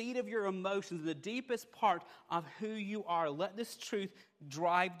the seat of your emotions, in the deepest part of who you are, let this truth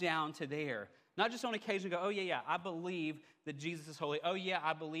drive down to there. Not just on occasion go, oh yeah, I believe that Jesus is holy. Oh yeah,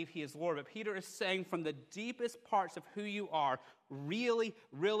 I believe he is Lord. But Peter is saying from the deepest parts of who you are, really,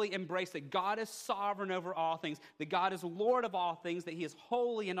 really embrace that God is sovereign over all things, that God is Lord of all things, that he is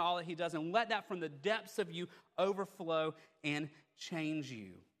holy in all that he does, and let that from the depths of you overflow and change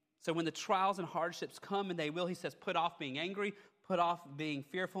you. So when the trials and hardships come, and they will, he says, put off being angry, put off being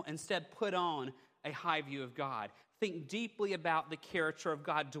fearful, instead put on a high view of God. Think deeply about the character of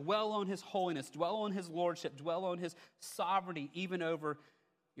God. Dwell on his holiness, dwell on his lordship, dwell on his sovereignty, even over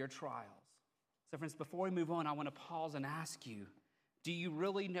your trials. So friends, before we move on, I want to pause and ask you, do you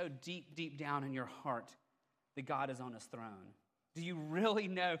really know deep, deep down in your heart that God is on his throne? Do you really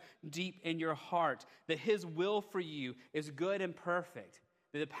know deep in your heart that his will for you is good and perfect?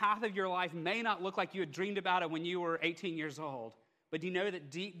 That the path of your life may not look like you had dreamed about it when you were 18 years old, but do you know that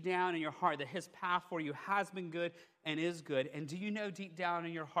deep down in your heart that his path for you has been good and is good? And do you know deep down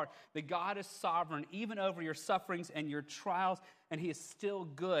in your heart that God is sovereign even over your sufferings and your trials, and he is still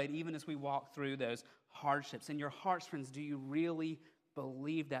good even as we walk through those hardships? In your hearts, friends, do you really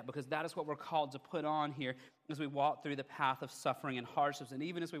believe that? Because that is what we're called to put on here as we walk through the path of suffering and hardships, and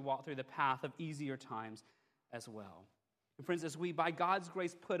even as we walk through the path of easier times as well. And friends, as we, by God's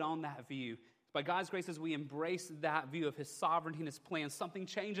grace, put on that view, by God's grace, as we embrace that view of his sovereignty and his plan, something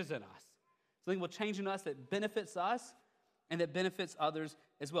changes in us. Something will change in us that benefits us and that benefits others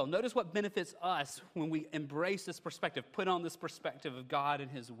as well. Notice what benefits us when we embrace this perspective, put on this perspective of God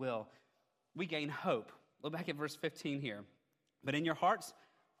and his will. We gain hope. Look back at verse 15 here. But in your hearts,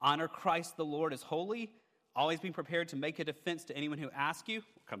 honor Christ the Lord as holy, always being prepared to make a defense to anyone who asks you.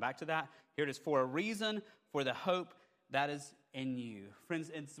 We'll come back to that. Here it is, for a reason, for the hope that is in you. Friends,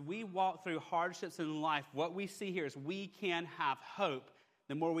 as we walk through hardships in life, what we see here is we can have hope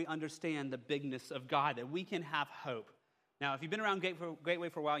the more we understand the bigness of God, that we can have hope. Now, if you've been around Gateway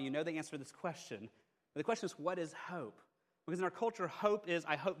for a while, you know the answer to this question. But the question is, what is hope? Because in our culture, hope is,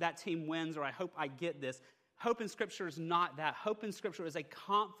 I hope that team wins, or I hope I get this. Hope in Scripture is not that. Hope in Scripture is a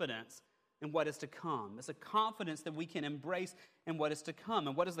confidence in what is to come. It's a confidence that we can embrace in what is to come.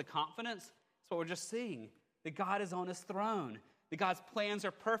 And what is the confidence? It's what we're just seeing. That God is on his throne, that God's plans are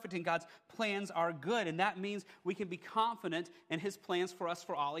perfect and God's plans are good. And that means we can be confident in his plans for us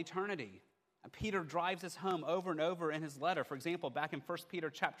for all eternity. And Peter drives this home over and over in his letter. For example, back in 1 Peter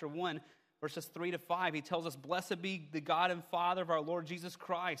chapter 1, verses 3 to 5, he tells us, blessed be the God and Father of our Lord Jesus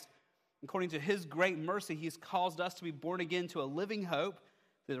Christ. According to his great mercy, he has caused us to be born again to a living hope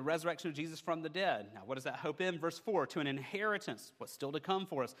through the resurrection of Jesus from the dead. Now, what does that hope in? Verse 4, to an inheritance, what's still to come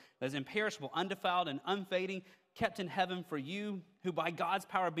for us, that is imperishable, undefiled, and unfading, kept in heaven for you, who by God's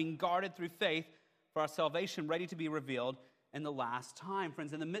power being guarded through faith for our salvation ready to be revealed in the last time.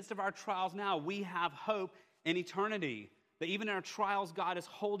 Friends, in the midst of our trials now, we have hope in eternity. That even in our trials, God is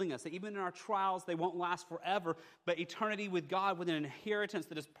holding us. That even in our trials, they won't last forever. But eternity with God, with an inheritance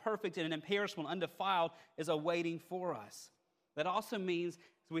that is perfect and imperishable and undefiled, is awaiting for us. That also means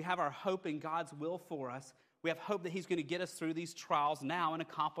we have our hope in God's will for us. We have hope that He's going to get us through these trials now and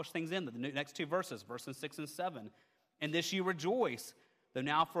accomplish things in them. The next two verses, verses 6 and 7. In this you rejoice, though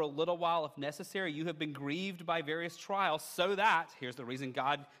now for a little while, if necessary, you have been grieved by various trials, so that, here's the reason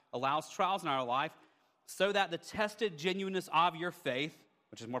God allows trials in our life, so that the tested genuineness of your faith,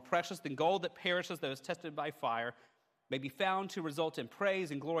 which is more precious than gold that perishes, though is tested by fire, may be found to result in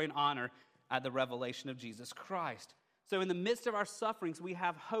praise and glory and honor at the revelation of Jesus Christ. So in the midst of our sufferings, we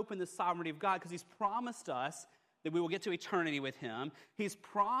have hope in the sovereignty of God because He's promised us that we will get to eternity with Him. He's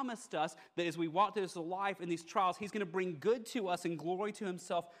promised us that as we walk through this life in these trials, He's going to bring good to us and glory to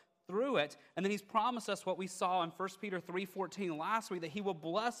Himself through it. And then He's promised us what we saw in 1 Peter 3:14 last week, that He will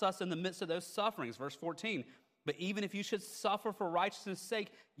bless us in the midst of those sufferings. Verse 14, but even if you should suffer for righteousness'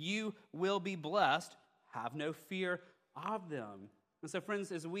 sake, you will be blessed. Have no fear of them. And so,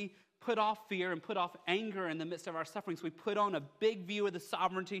 friends, as we put off fear and put off anger in the midst of our sufferings, we put on a big view of the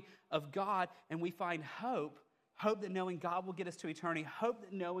sovereignty of God, and we find hope that knowing God will get us to eternity, hope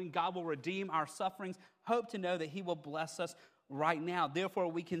that knowing God will redeem our sufferings, hope to know that He will bless us right now. Therefore,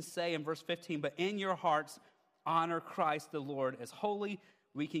 we can say in verse 15, but in your hearts honor Christ the Lord as holy.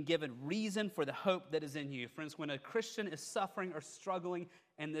 We can give a reason for the hope that is in you. Friends, when a Christian is suffering or struggling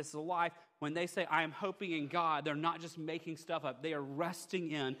in this life, when they say, I am hoping in God, they're not just making stuff up. They are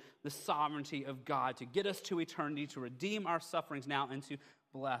resting in the sovereignty of God to get us to eternity, to redeem our sufferings now, and to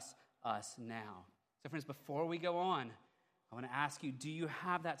bless us now. So, friends, before we go on, I want to ask you, do you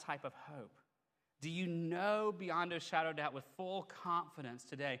have that type of hope? Do you know beyond a shadow of doubt with full confidence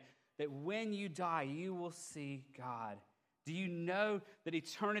today that when you die, you will see God? Do you know that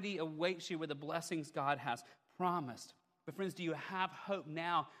eternity awaits you with the blessings God has promised? But friends, do you have hope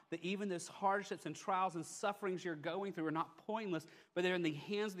now that even those hardships and trials and sufferings you're going through are not pointless, but they're in the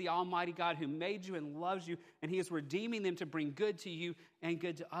hands of the Almighty God who made you and loves you, and He is redeeming them to bring good to you and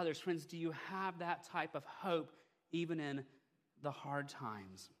good to others? Friends, do you have that type of hope even in the hard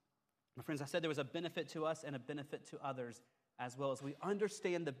times? My friends, I said there was a benefit to us and a benefit to others as well. As we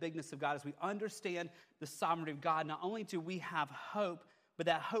understand the bigness of God, as we understand the sovereignty of God, not only do we have hope, but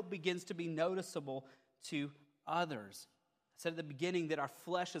that hope begins to be noticeable to others. I said at the beginning that our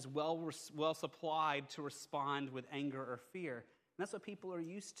flesh is well supplied to respond with anger or fear. And that's what people are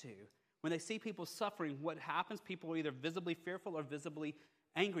used to. When they see people suffering, what happens? People are either visibly fearful or visibly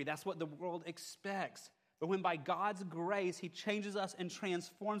angry. That's what the world expects. But when by God's grace, He changes us and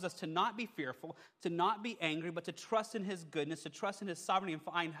transforms us to not be fearful, to not be angry, but to trust in His goodness, to trust in His sovereignty and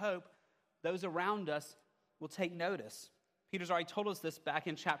find hope, those around us will take notice. Peter's already told us this back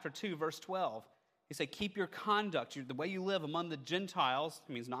in chapter 2, verse 12. He said, keep your conduct, the way you live among the Gentiles,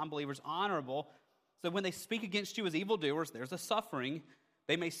 it means non-believers, honorable, so when they speak against you as evildoers, there's a suffering,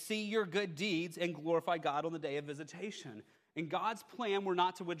 they may see your good deeds and glorify God on the day of visitation. In God's plan, we're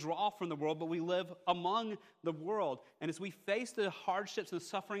not to withdraw from the world, but we live among the world. And as we face the hardships and the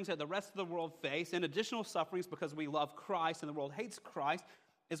sufferings that the rest of the world face, and additional sufferings because we love Christ and the world hates Christ,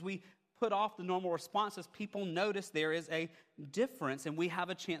 as we put off the normal responses, people notice there is a difference, and we have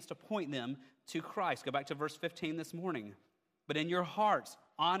a chance to point them to Christ. Go back to verse 15 this morning. But in your hearts,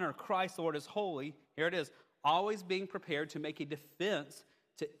 honor Christ the Lord as holy. Here it is, always being prepared to make a defense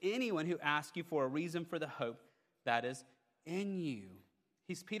to anyone who asks you for a reason for the hope that is in you.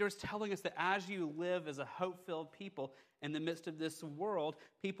 Peter's telling us that as you live as a hope-filled people in the midst of this world,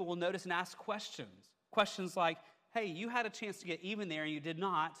 people will notice and ask questions. Questions like, hey, you had a chance to get even there and you did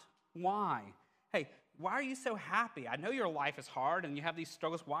not. Why? Hey, why are you so happy? I know your life is hard and you have these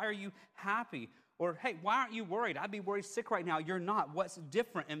struggles. Why are you happy? Or, hey, why aren't you worried? I'd be worried sick right now. You're not. What's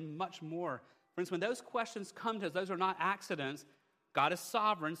different? And much more. Friends, when those questions come to us, those are not accidents. God is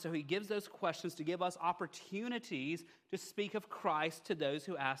sovereign, so He gives those questions to give us opportunities to speak of Christ to those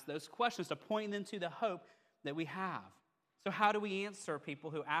who ask those questions, to point them to the hope that we have. So how do we answer people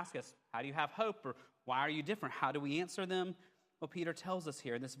who ask us, how do you have hope? Or why are you different? How do we answer them? Well, Peter tells us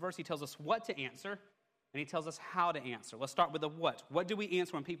here. In this verse, he tells us what to answer, and he tells us how to answer. Let's start with the what. What do we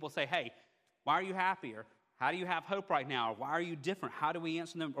answer when people say, hey, why are you happy? Or how do you have hope right now? Or why are you different? How do we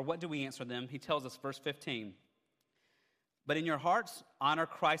answer them? Or what do we answer them? He tells us, verse 15. But in your hearts, honor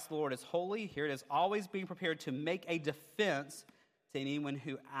Christ the Lord as holy. Here it is, always being prepared to make a defense to anyone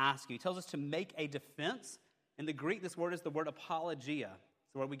who asks you. He tells us to make a defense. In the Greek, this word is the word apologia.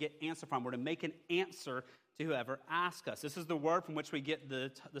 It's the word we get answer from. We're to make an answer to whoever asks us. This is the word from which we get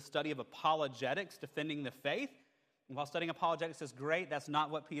the study of apologetics, defending the faith. And while studying apologetics is great, that's not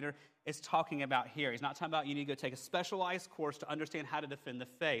what Peter is talking about here. He's not talking about you need to go take a specialized course to understand how to defend the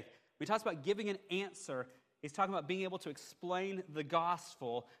faith. When he talks about giving an answer, he's talking about being able to explain the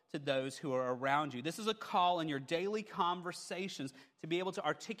gospel to those who are around you. This is a call in your daily conversations to be able to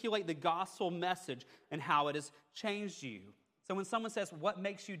articulate the gospel message and how it has changed you. So when someone says, what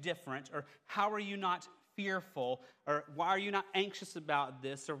makes you different, or how are you not fearful, or why are you not anxious about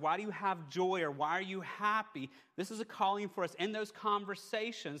this, or why do you have joy, or why are you happy? This is a calling for us in those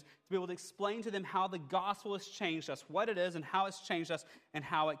conversations to be able to explain to them how the gospel has changed us, what it is and how it's changed us, and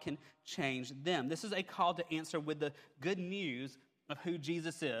how it can change them. This is a call to answer with the good news of who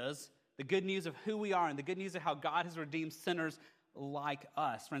Jesus is, the good news of who we are, and the good news of how God has redeemed sinners like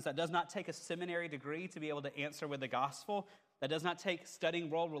us. Friends, that does not take a seminary degree to be able to answer with the gospel. That does not take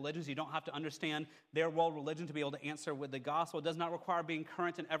studying world religions. You don't have to understand their world religion to be able to answer with the gospel. It does not require being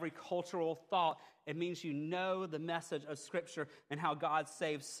current in every cultural thought. It means you know the message of Scripture and how God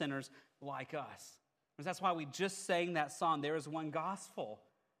saves sinners like us. And that's why we just sang that song, There Is One Gospel.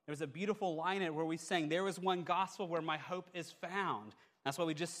 There was a beautiful line in it where we sang, there is one gospel where my hope is found. That's why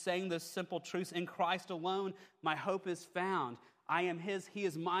we just sang those simple truths. In Christ alone, my hope is found. I am his, he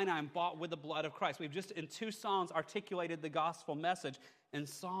is mine, I am bought with the blood of Christ. We've just in 2 songs articulated the gospel message in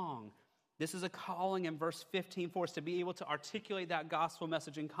song. This is a calling in verse 15 for us to be able to articulate that gospel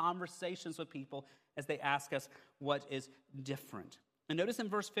message in conversations with people as they ask us what is different. And notice in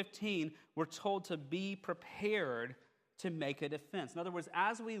verse 15, we're told to be prepared to make a defense. In other words,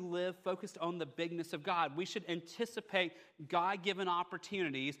 as we live focused on the bigness of God, we should anticipate God-given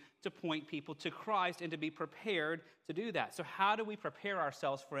opportunities to point people to Christ and to be prepared to do that. So how do we prepare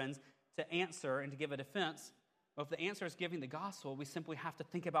ourselves, friends, to answer and to give a defense? Well, if the answer is giving the gospel, we simply have to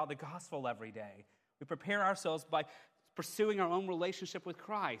think about the gospel every day. We prepare ourselves by pursuing our own relationship with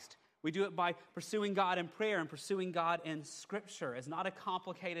Christ. We do it by pursuing God in prayer and pursuing God in Scripture. It's not a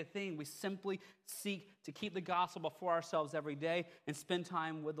complicated thing. We simply seek to keep the gospel before ourselves every day and spend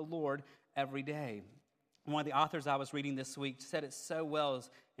time with the Lord every day. One of the authors I was reading this week said it so well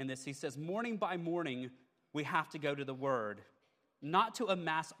in this. He says, morning by morning, we have to go to the Word, not to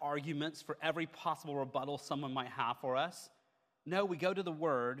amass arguments for every possible rebuttal someone might have for us. No, we go to the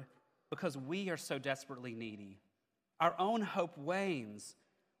Word because we are so desperately needy. Our own hope wanes.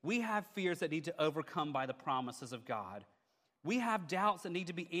 We have fears that need to overcome by the promises of God. We have doubts that need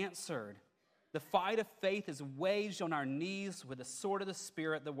to be answered. The fight of faith is waged on our knees with the sword of the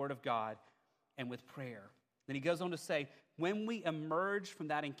Spirit, the Word of God, and with prayer. Then he goes on to say, when we emerge from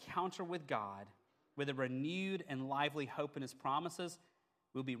that encounter with God with a renewed and lively hope in His promises,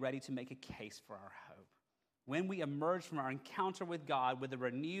 we'll be ready to make a case for our hope. When we emerge from our encounter with God with a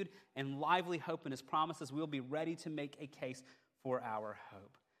renewed and lively hope in His promises, we'll be ready to make a case for our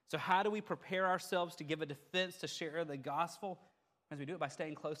hope. So how do we prepare ourselves to give a defense, to share the gospel? As we do it by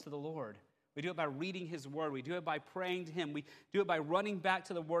staying close to the Lord. We do it by reading His Word. We do it by praying to Him. We do it by running back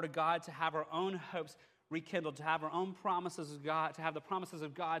to the Word of God to have our own hopes rekindled, to have our own promises of God, to have the promises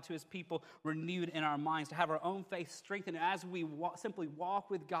of God to His people renewed in our minds, to have our own faith strengthened. As we simply walk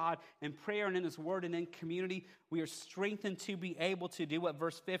with God in prayer and in His Word and in community, we are strengthened to be able to do what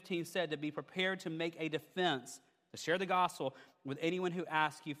verse 15 said, to be prepared to make a defense, to share the gospel with anyone who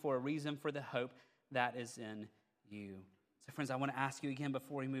asks you for a reason for the hope that is in you. So friends, I want to ask you again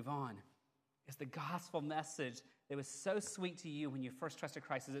before we move on. Is the gospel message that was so sweet to you when you first trusted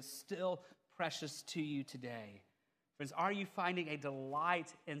Christ, is it still precious to you today? Friends, are you finding a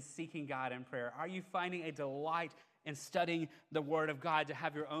delight in seeking God in prayer? Are you finding a delight in studying the Word of God to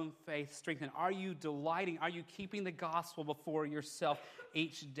have your own faith strengthened? Are you delighting? Are you keeping the gospel before yourself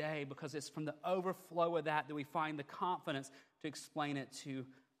each day? Because it's from the overflow of that we find the confidence to explain it to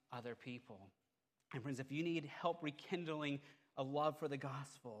other people. And friends, if you need help rekindling a love for the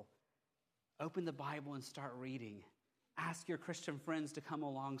gospel, open the Bible and start reading. Ask your Christian friends to come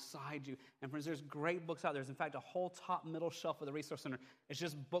alongside you. And friends, there's great books out there. There's, in fact, a whole top middle shelf of the Resource Center. It's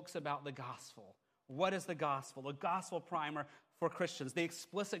just books about the gospel. What is the gospel? The gospel primer for Christians. The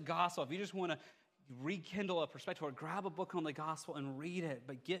explicit gospel. If you just want to rekindle a perspective, or grab a book on the gospel and read it,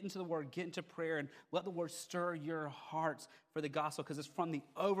 but get into the Word, get into prayer, and let the Word stir your hearts for the gospel, because it's from the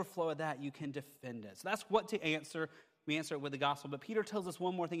overflow of that you can defend it. So that's what to answer. We answer it with the gospel. But Peter tells us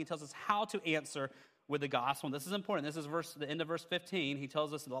one more thing. He tells us how to answer with the gospel. And this is important. This is the end of verse 15. He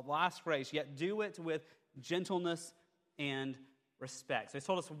tells us the last phrase, yet do it with gentleness and respect. So he's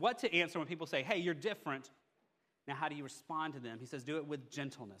told us what to answer when people say, hey, you're different. Now, how do you respond to them? He says, do it with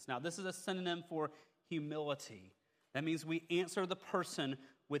gentleness. Now, this is a synonym for humility. That means we answer the person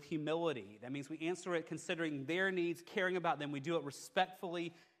with humility. That means we answer it considering their needs, caring about them. We do it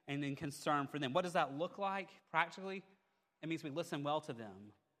respectfully and in concern for them. What does that look like practically? It means we listen well to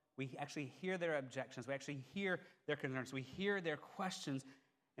them. We actually hear their objections. We actually hear their concerns. We hear their questions.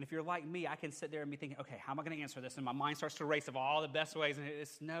 And if you're like me, I can sit there and be thinking, okay, how am I going to answer this? And my mind starts to race of all the best ways. And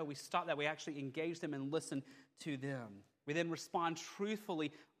no, we stop that. We actually engage them and listen to them. We then respond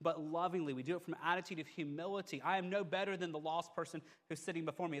truthfully but lovingly. We do it from an attitude of humility. I am no better than the lost person who's sitting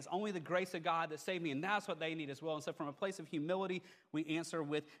before me. It's only the grace of God that saved me, and that's what they need as well. And so from a place of humility, we answer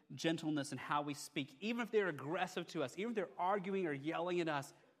with gentleness in how we speak. Even if they're aggressive to us, even if they're arguing or yelling at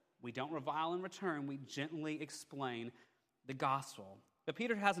us, we don't revile in return. We gently explain the gospel. But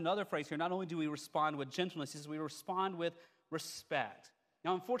Peter has another phrase here. Not only do we respond with gentleness, he says we respond with respect.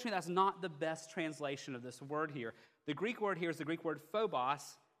 Now, unfortunately, that's not the best translation of this word here. The Greek word here is the Greek word phobos.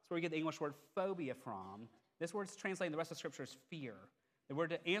 That's where we get the English word phobia from. This word is translated in the rest of Scripture as fear. The word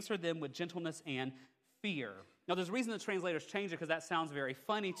to answer them with gentleness and fear. Now, there's a reason the translators change it because that sounds very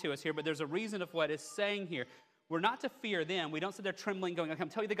funny to us here, but there's a reason of what it's saying here. We're not to fear them. We don't sit there trembling going, okay, I'm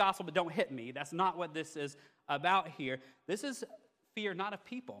telling you the gospel, but don't hit me. That's not what this is about here. This is fear not of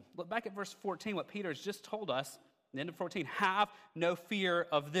people. Look back at verse 14, what Peter has just told us. At the end of 14, have no fear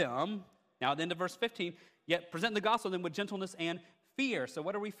of them. Now at the end of verse 15, yet present the gospel to them with gentleness and fear. So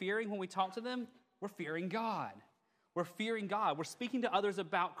what are we fearing when we talk to them? We're fearing God. We're fearing God. We're speaking to others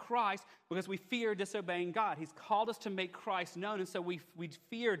about Christ because we fear disobeying God. He's called us to make Christ known, and so we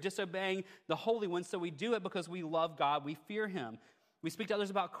fear disobeying the Holy One, so we do it because we love God. We fear Him. We speak to others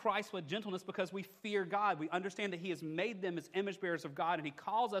about Christ with gentleness because we fear God. We understand that He has made them as image bearers of God, and He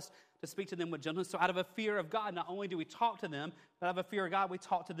calls us to speak to them with gentleness. So out of a fear of God, not only do we talk to them, but out of a fear of God, we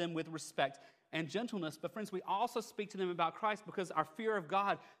talk to them with respect and gentleness. But friends, we also speak to them about Christ because our fear of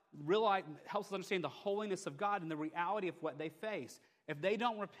God really helps us understand the holiness of God and the reality of what they face. If they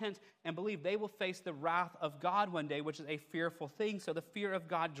don't repent and believe, they will face the wrath of God one day, which is a fearful thing. So the fear of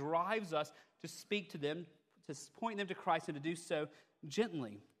God drives us to speak to them, to point them to Christ, and to do so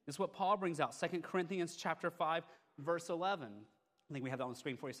gently. This is what Paul brings out. 2 Corinthians chapter 5, verse 11. I think we have that on the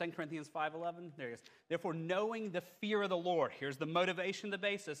screen for you. 2 Corinthians 5:11. There it is. Therefore, knowing the fear of the Lord, here's the motivation, the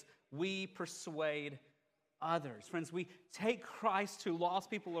basis, we persuade others. Friends, we take Christ to lost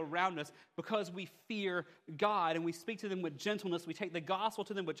people around us because we fear God, and we speak to them with gentleness. We take the gospel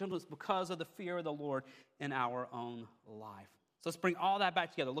to them with gentleness because of the fear of the Lord in our own life. So let's bring all that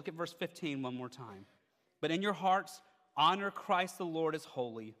back together. Look at verse 15 one more time. But in your hearts, honor Christ the Lord as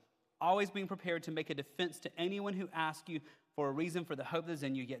holy, always being prepared to make a defense to anyone who asks you for a reason for the hope that is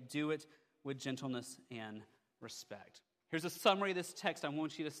in you, yet do it with gentleness and respect. Here's a summary of this text I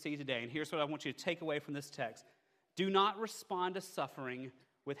want you to see today, and here's what I want you to take away from this text. Do not respond to suffering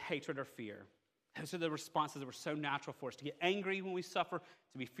with hatred or fear. Those are the responses that were so natural for us, to get angry when we suffer,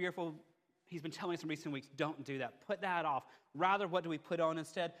 to be fearful. He's been telling us in recent weeks, don't do that. Put that off. Rather, what do we put on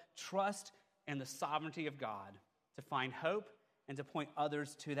instead? Trust in the sovereignty of God to find hope and to point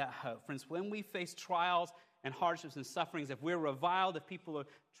others to that hope. Friends, when we face trials and hardships and sufferings, if we're reviled, if people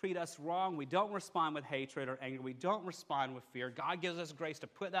treat us wrong, we don't respond with hatred or anger. We don't respond with fear. God gives us grace to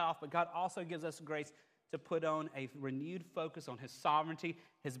put that off, but God also gives us grace to put on a renewed focus on His sovereignty,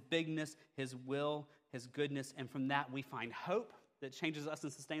 His bigness, His will, His goodness, and from that we find hope that changes us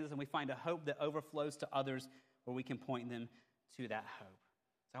and sustains us, and we find a hope that overflows to others where we can point them to that hope.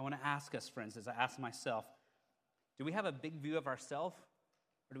 So I want to ask us, friends, as I ask myself, do we have a big view of ourselves,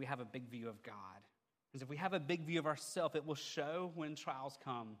 or do we have a big view of God? Because if we have a big view of ourselves, it will show when trials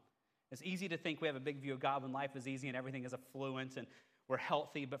come. It's easy to think we have a big view of God when life is easy and everything is affluent and we're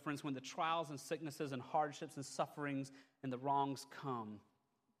healthy. But friends, when the trials and sicknesses and hardships and sufferings and the wrongs come,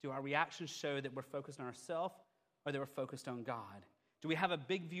 do our reactions show that we're focused on ourselves or that we're focused on God? Do we have a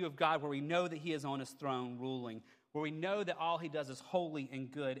big view of God where we know that He is on His throne ruling, where we know that all He does is holy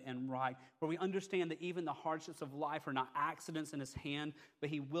and good and right, where we understand that even the hardships of life are not accidents in His hand, but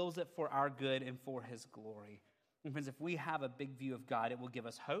He wills it for our good and for His glory? And friends, if we have a big view of God, it will give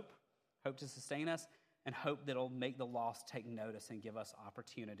us hope to sustain us, and hope that will make the lost take notice and give us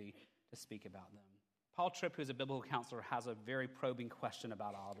opportunity to speak about them. Paul Tripp, who's a biblical counselor, has a very probing question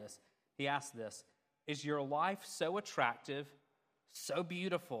about all this. He asks this: is your life so attractive, so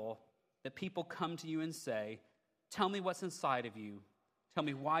beautiful, that people come to you and say, tell me what's inside of you. Tell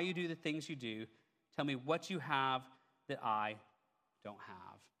me why you do the things you do. Tell me what you have that I don't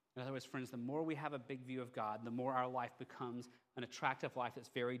have. In other words, friends, the more we have a big view of God, the more our life becomes an attractive life that's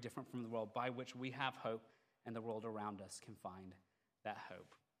very different from the world, by which we have hope and the world around us can find that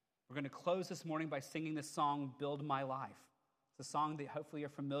hope. We're going to close this morning by singing this song, Build My Life. It's a song that hopefully you're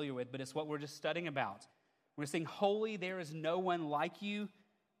familiar with, but it's what we're just studying about. We're going to sing, Holy, there is no one like you.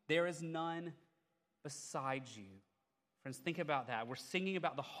 There is none beside you. Friends, think about that. We're singing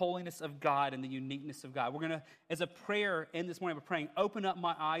about the holiness of God and the uniqueness of God. We're going to, as a prayer in this morning, we're praying, open up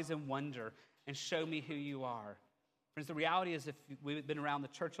my eyes in wonder and show me who you are. Friends, the reality is if we've been around the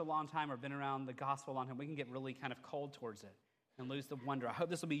church a long time or been around the gospel a long time, we can get really kind of cold towards it and lose the wonder. I hope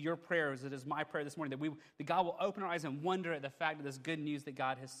this will be your prayer as it is my prayer this morning, that God will open our eyes and wonder at the fact of this good news that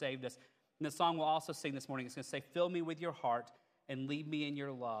God has saved us. And the song we'll also sing this morning is going to say, fill me with your heart and lead me in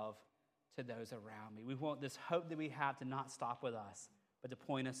your love to those around me. We want this hope that we have to not stop with us, but to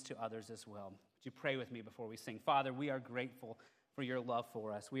point us to others as well. Would you pray with me before we sing? Father, we are grateful for your love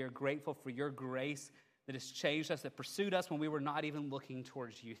for us. We are grateful for your grace that has changed us, that pursued us when we were not even looking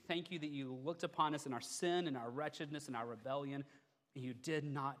towards you. Thank you that you looked upon us in our sin and our wretchedness and our rebellion, and you did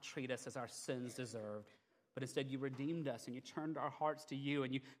not treat us as our sins deserved. But instead, you redeemed us, and you turned our hearts to you,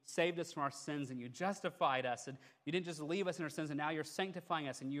 and you saved us from our sins, and you justified us, and you didn't just leave us in our sins, and now you're sanctifying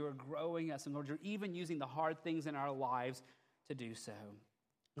us, and you are growing us, and Lord, you're even using the hard things in our lives to do so.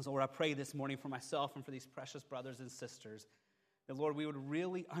 And so, Lord, I pray this morning for myself and for these precious brothers and sisters, that, Lord, we would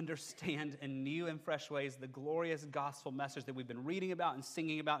really understand in new and fresh ways the glorious gospel message that we've been reading about and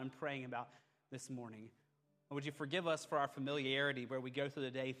singing about and praying about this morning. Would you forgive us for our familiarity where we go through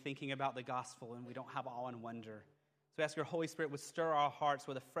the day thinking about the gospel and we don't have awe and wonder. So we ask your Holy Spirit would stir our hearts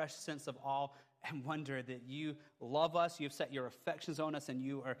with a fresh sense of awe and wonder that you love us, you've set your affections on us, and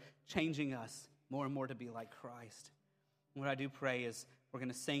you are changing us more and more to be like Christ. And what I do pray is we're going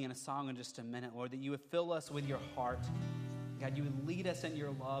to sing in a song in just a minute, Lord, that you would fill us with your heart. God, you would lead us in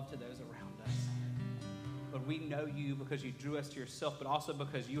your love to those around us. Lord, we know you because you drew us to yourself, but also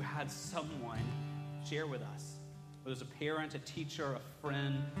because you had someone share with us. Whether it's a parent, a teacher, a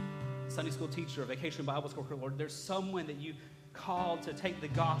friend, a Sunday school teacher, a vacation Bible school, Lord, there's someone that you called to take the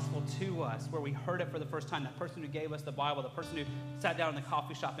gospel to us where we heard it for the first time, that person who gave us the Bible, the person who sat down in the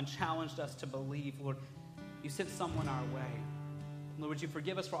coffee shop and challenged us to believe. Lord, you sent someone our way. Lord, would you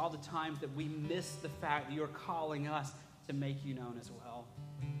forgive us for all the times that we miss the fact that you're calling us to make you known as well.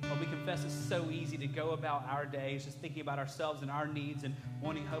 Lord, we confess it's so easy to go about our days just thinking about ourselves and our needs and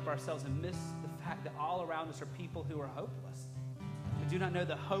wanting hope ourselves and miss the fact that all around us are people who are hopeless, who do not know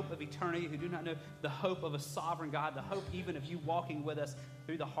the hope of eternity, who do not know the hope of a sovereign God, the hope even of you walking with us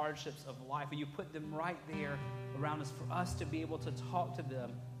through the hardships of life. And you put them right there around us for us to be able to talk to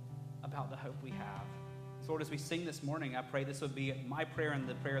them about the hope we have. So Lord, as we sing this morning, I pray this would be my prayer and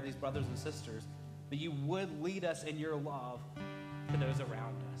the prayer of these brothers and sisters, that you would lead us in your love to those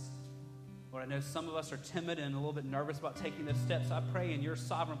around us. Lord, I know some of us are timid and a little bit nervous about taking those steps. I pray in your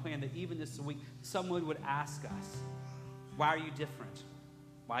sovereign plan that even this week, someone would ask us, why are you different?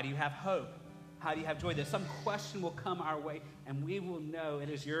 Why do you have hope? How do you have joy? That some question will come our way, and we will know it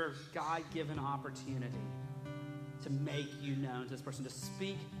is your God-given opportunity to make you known to this person, to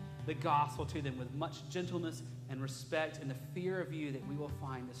speak the gospel to them with much gentleness and respect and the fear of you, that we will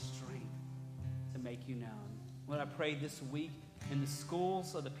find the strength to make you known. Lord, I pray this week in the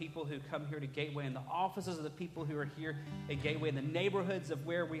schools of the people who come here to Gateway, in the offices of the people who are here at Gateway, in the neighborhoods of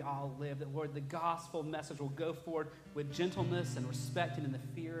where we all live, that, Lord, the gospel message will go forward with gentleness and respect and in the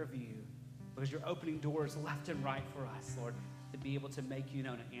fear of you, because you're opening doors left and right for us, Lord, to be able to make you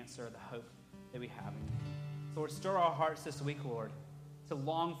known and answer the hope that we have in you. So, Lord, stir our hearts this week, Lord, to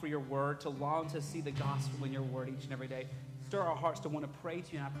long for your word, to long to see the gospel in your word each and every day. Stir our hearts to want to pray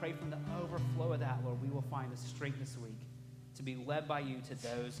to you, and I pray from the overflow of that, Lord, we will find the strength this week to be led by you to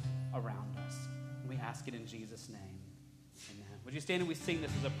those around us. And we ask it in Jesus' name. Amen. Would you stand and we sing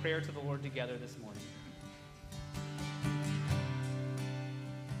this as a prayer to the Lord together this morning?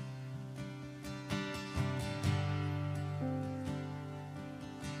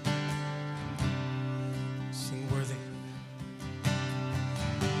 Sing worthy.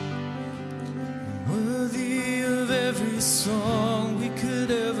 Worthy of every song we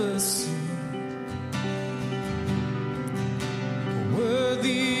could ever sing.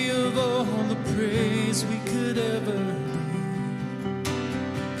 Worthy of all the praise we could ever bring.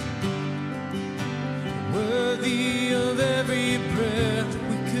 Worthy of every breath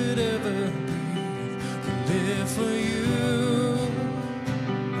we could ever breathe. We live for you.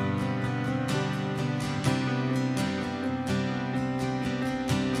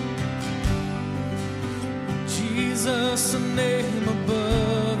 Jesus, a name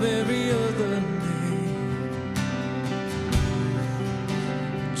above every other name.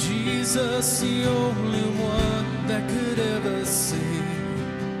 Jesus, the only one that could ever save.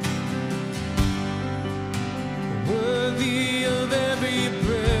 Worthy of every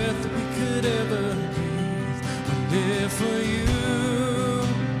breath we could ever breathe. We live for you.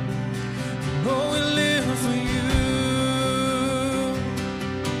 Oh, we live for you.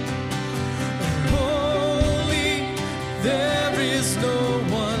 Holy,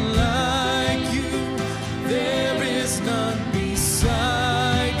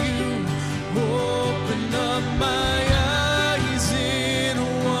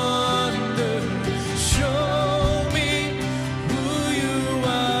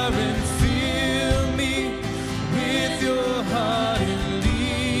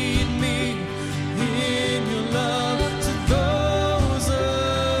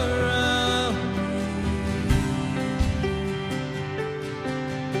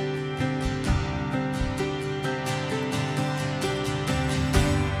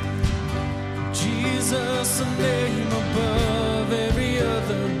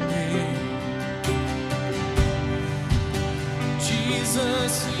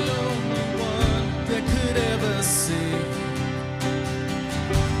 only one that could ever save.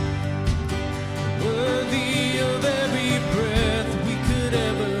 Worthy of every breath we could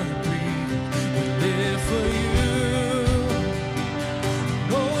ever breathe. We live for you.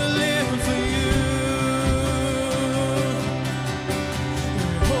 Oh, we live for you.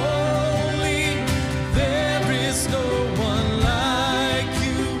 Holy, there is no one like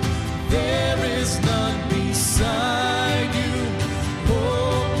you. There is none beside you.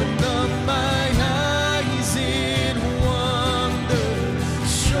 Open up my eyes in wonder.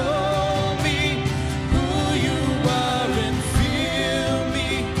 Show me who you are and fill me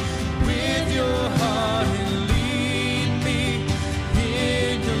with your heart and lead me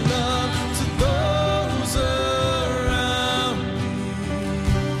in your love to those around me.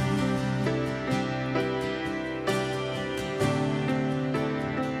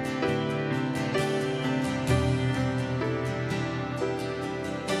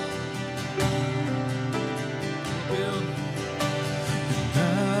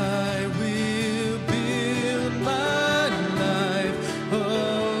 I will build my life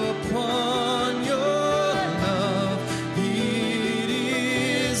upon your love. It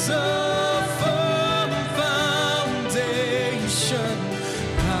is a firm foundation.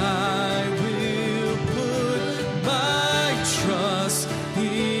 I will put my trust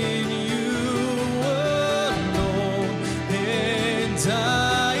in you alone, and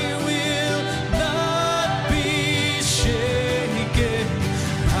I will not be shaken.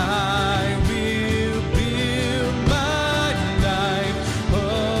 I will build my life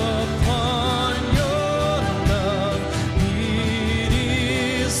upon your love. It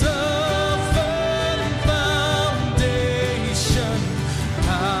is a firm foundation.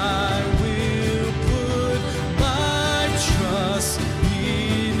 I will put my trust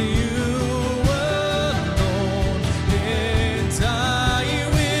in you alone, and I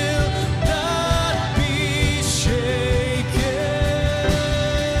will not be shaken.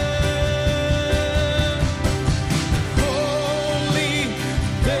 Holy,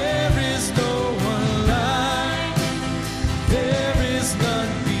 there is no one like. There is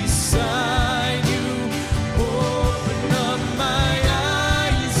none beside you. Open up my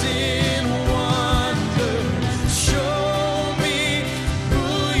eyes in wonder. Show me who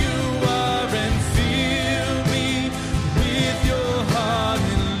you are and fill me with your heart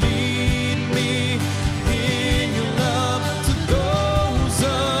and lead me in your love to those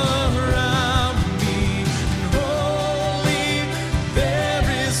around me. Holy, there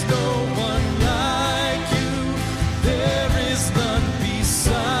is no one like you. There is none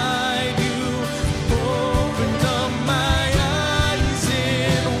beside you. Open up my eyes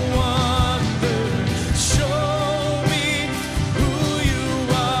in wonder. Show me who you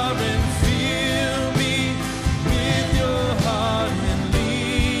are and fill me with your heart and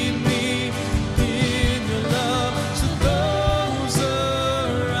lead me in your love to those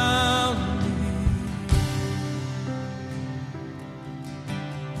around me.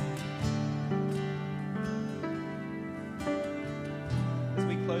 As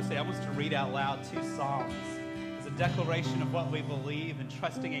we close today, I want us to read out loud 2 Psalms. It's a declaration of what we believe and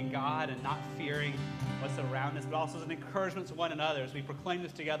trusting in God and not fearing what's around us, but also as an encouragement to one another as we proclaim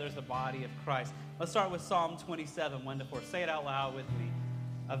this together as the body of Christ. Let's start with Psalm 27, 1-4. Say it out loud with me.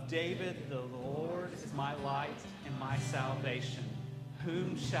 Of David, the Lord is my light and my salvation.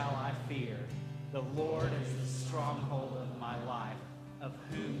 Whom shall I fear? The Lord is the stronghold of my life. Of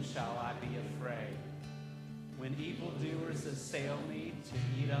whom shall I be afraid? When evildoers assail me to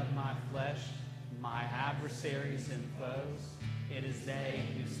eat up my flesh, my adversaries and foes, it is they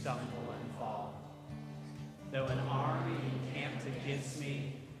who stumble and fall. Though an army encamped against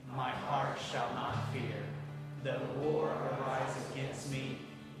me, my heart shall not fear. Though war arise against me,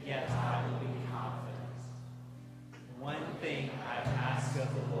 yet I will be confident. One thing I ask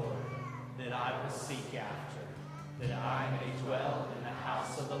of the Lord, that I will seek after, that I may dwell in the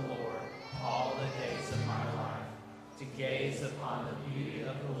house of the Lord all the days of my life, to gaze upon the beauty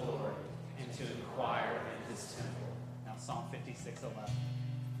of the Lord and to inquire in his temple. Now Psalm 56:11.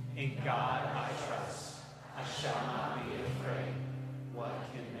 In God I trust. I shall not be afraid. What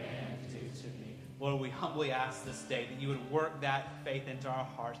can man do to me? Lord, we humbly ask this day that you would work that faith into our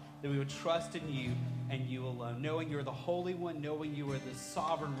hearts, that we would trust in you and you alone, knowing you're the Holy One, knowing you are the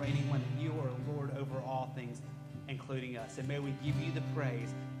sovereign reigning one, and you are Lord over all things, including us. And may we give you the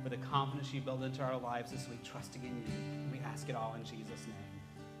praise for the confidence you build into our lives this week, trusting in you. And we ask it all in Jesus' name.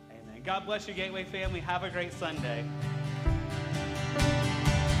 Amen. God bless you, Gateway family. Have a great Sunday.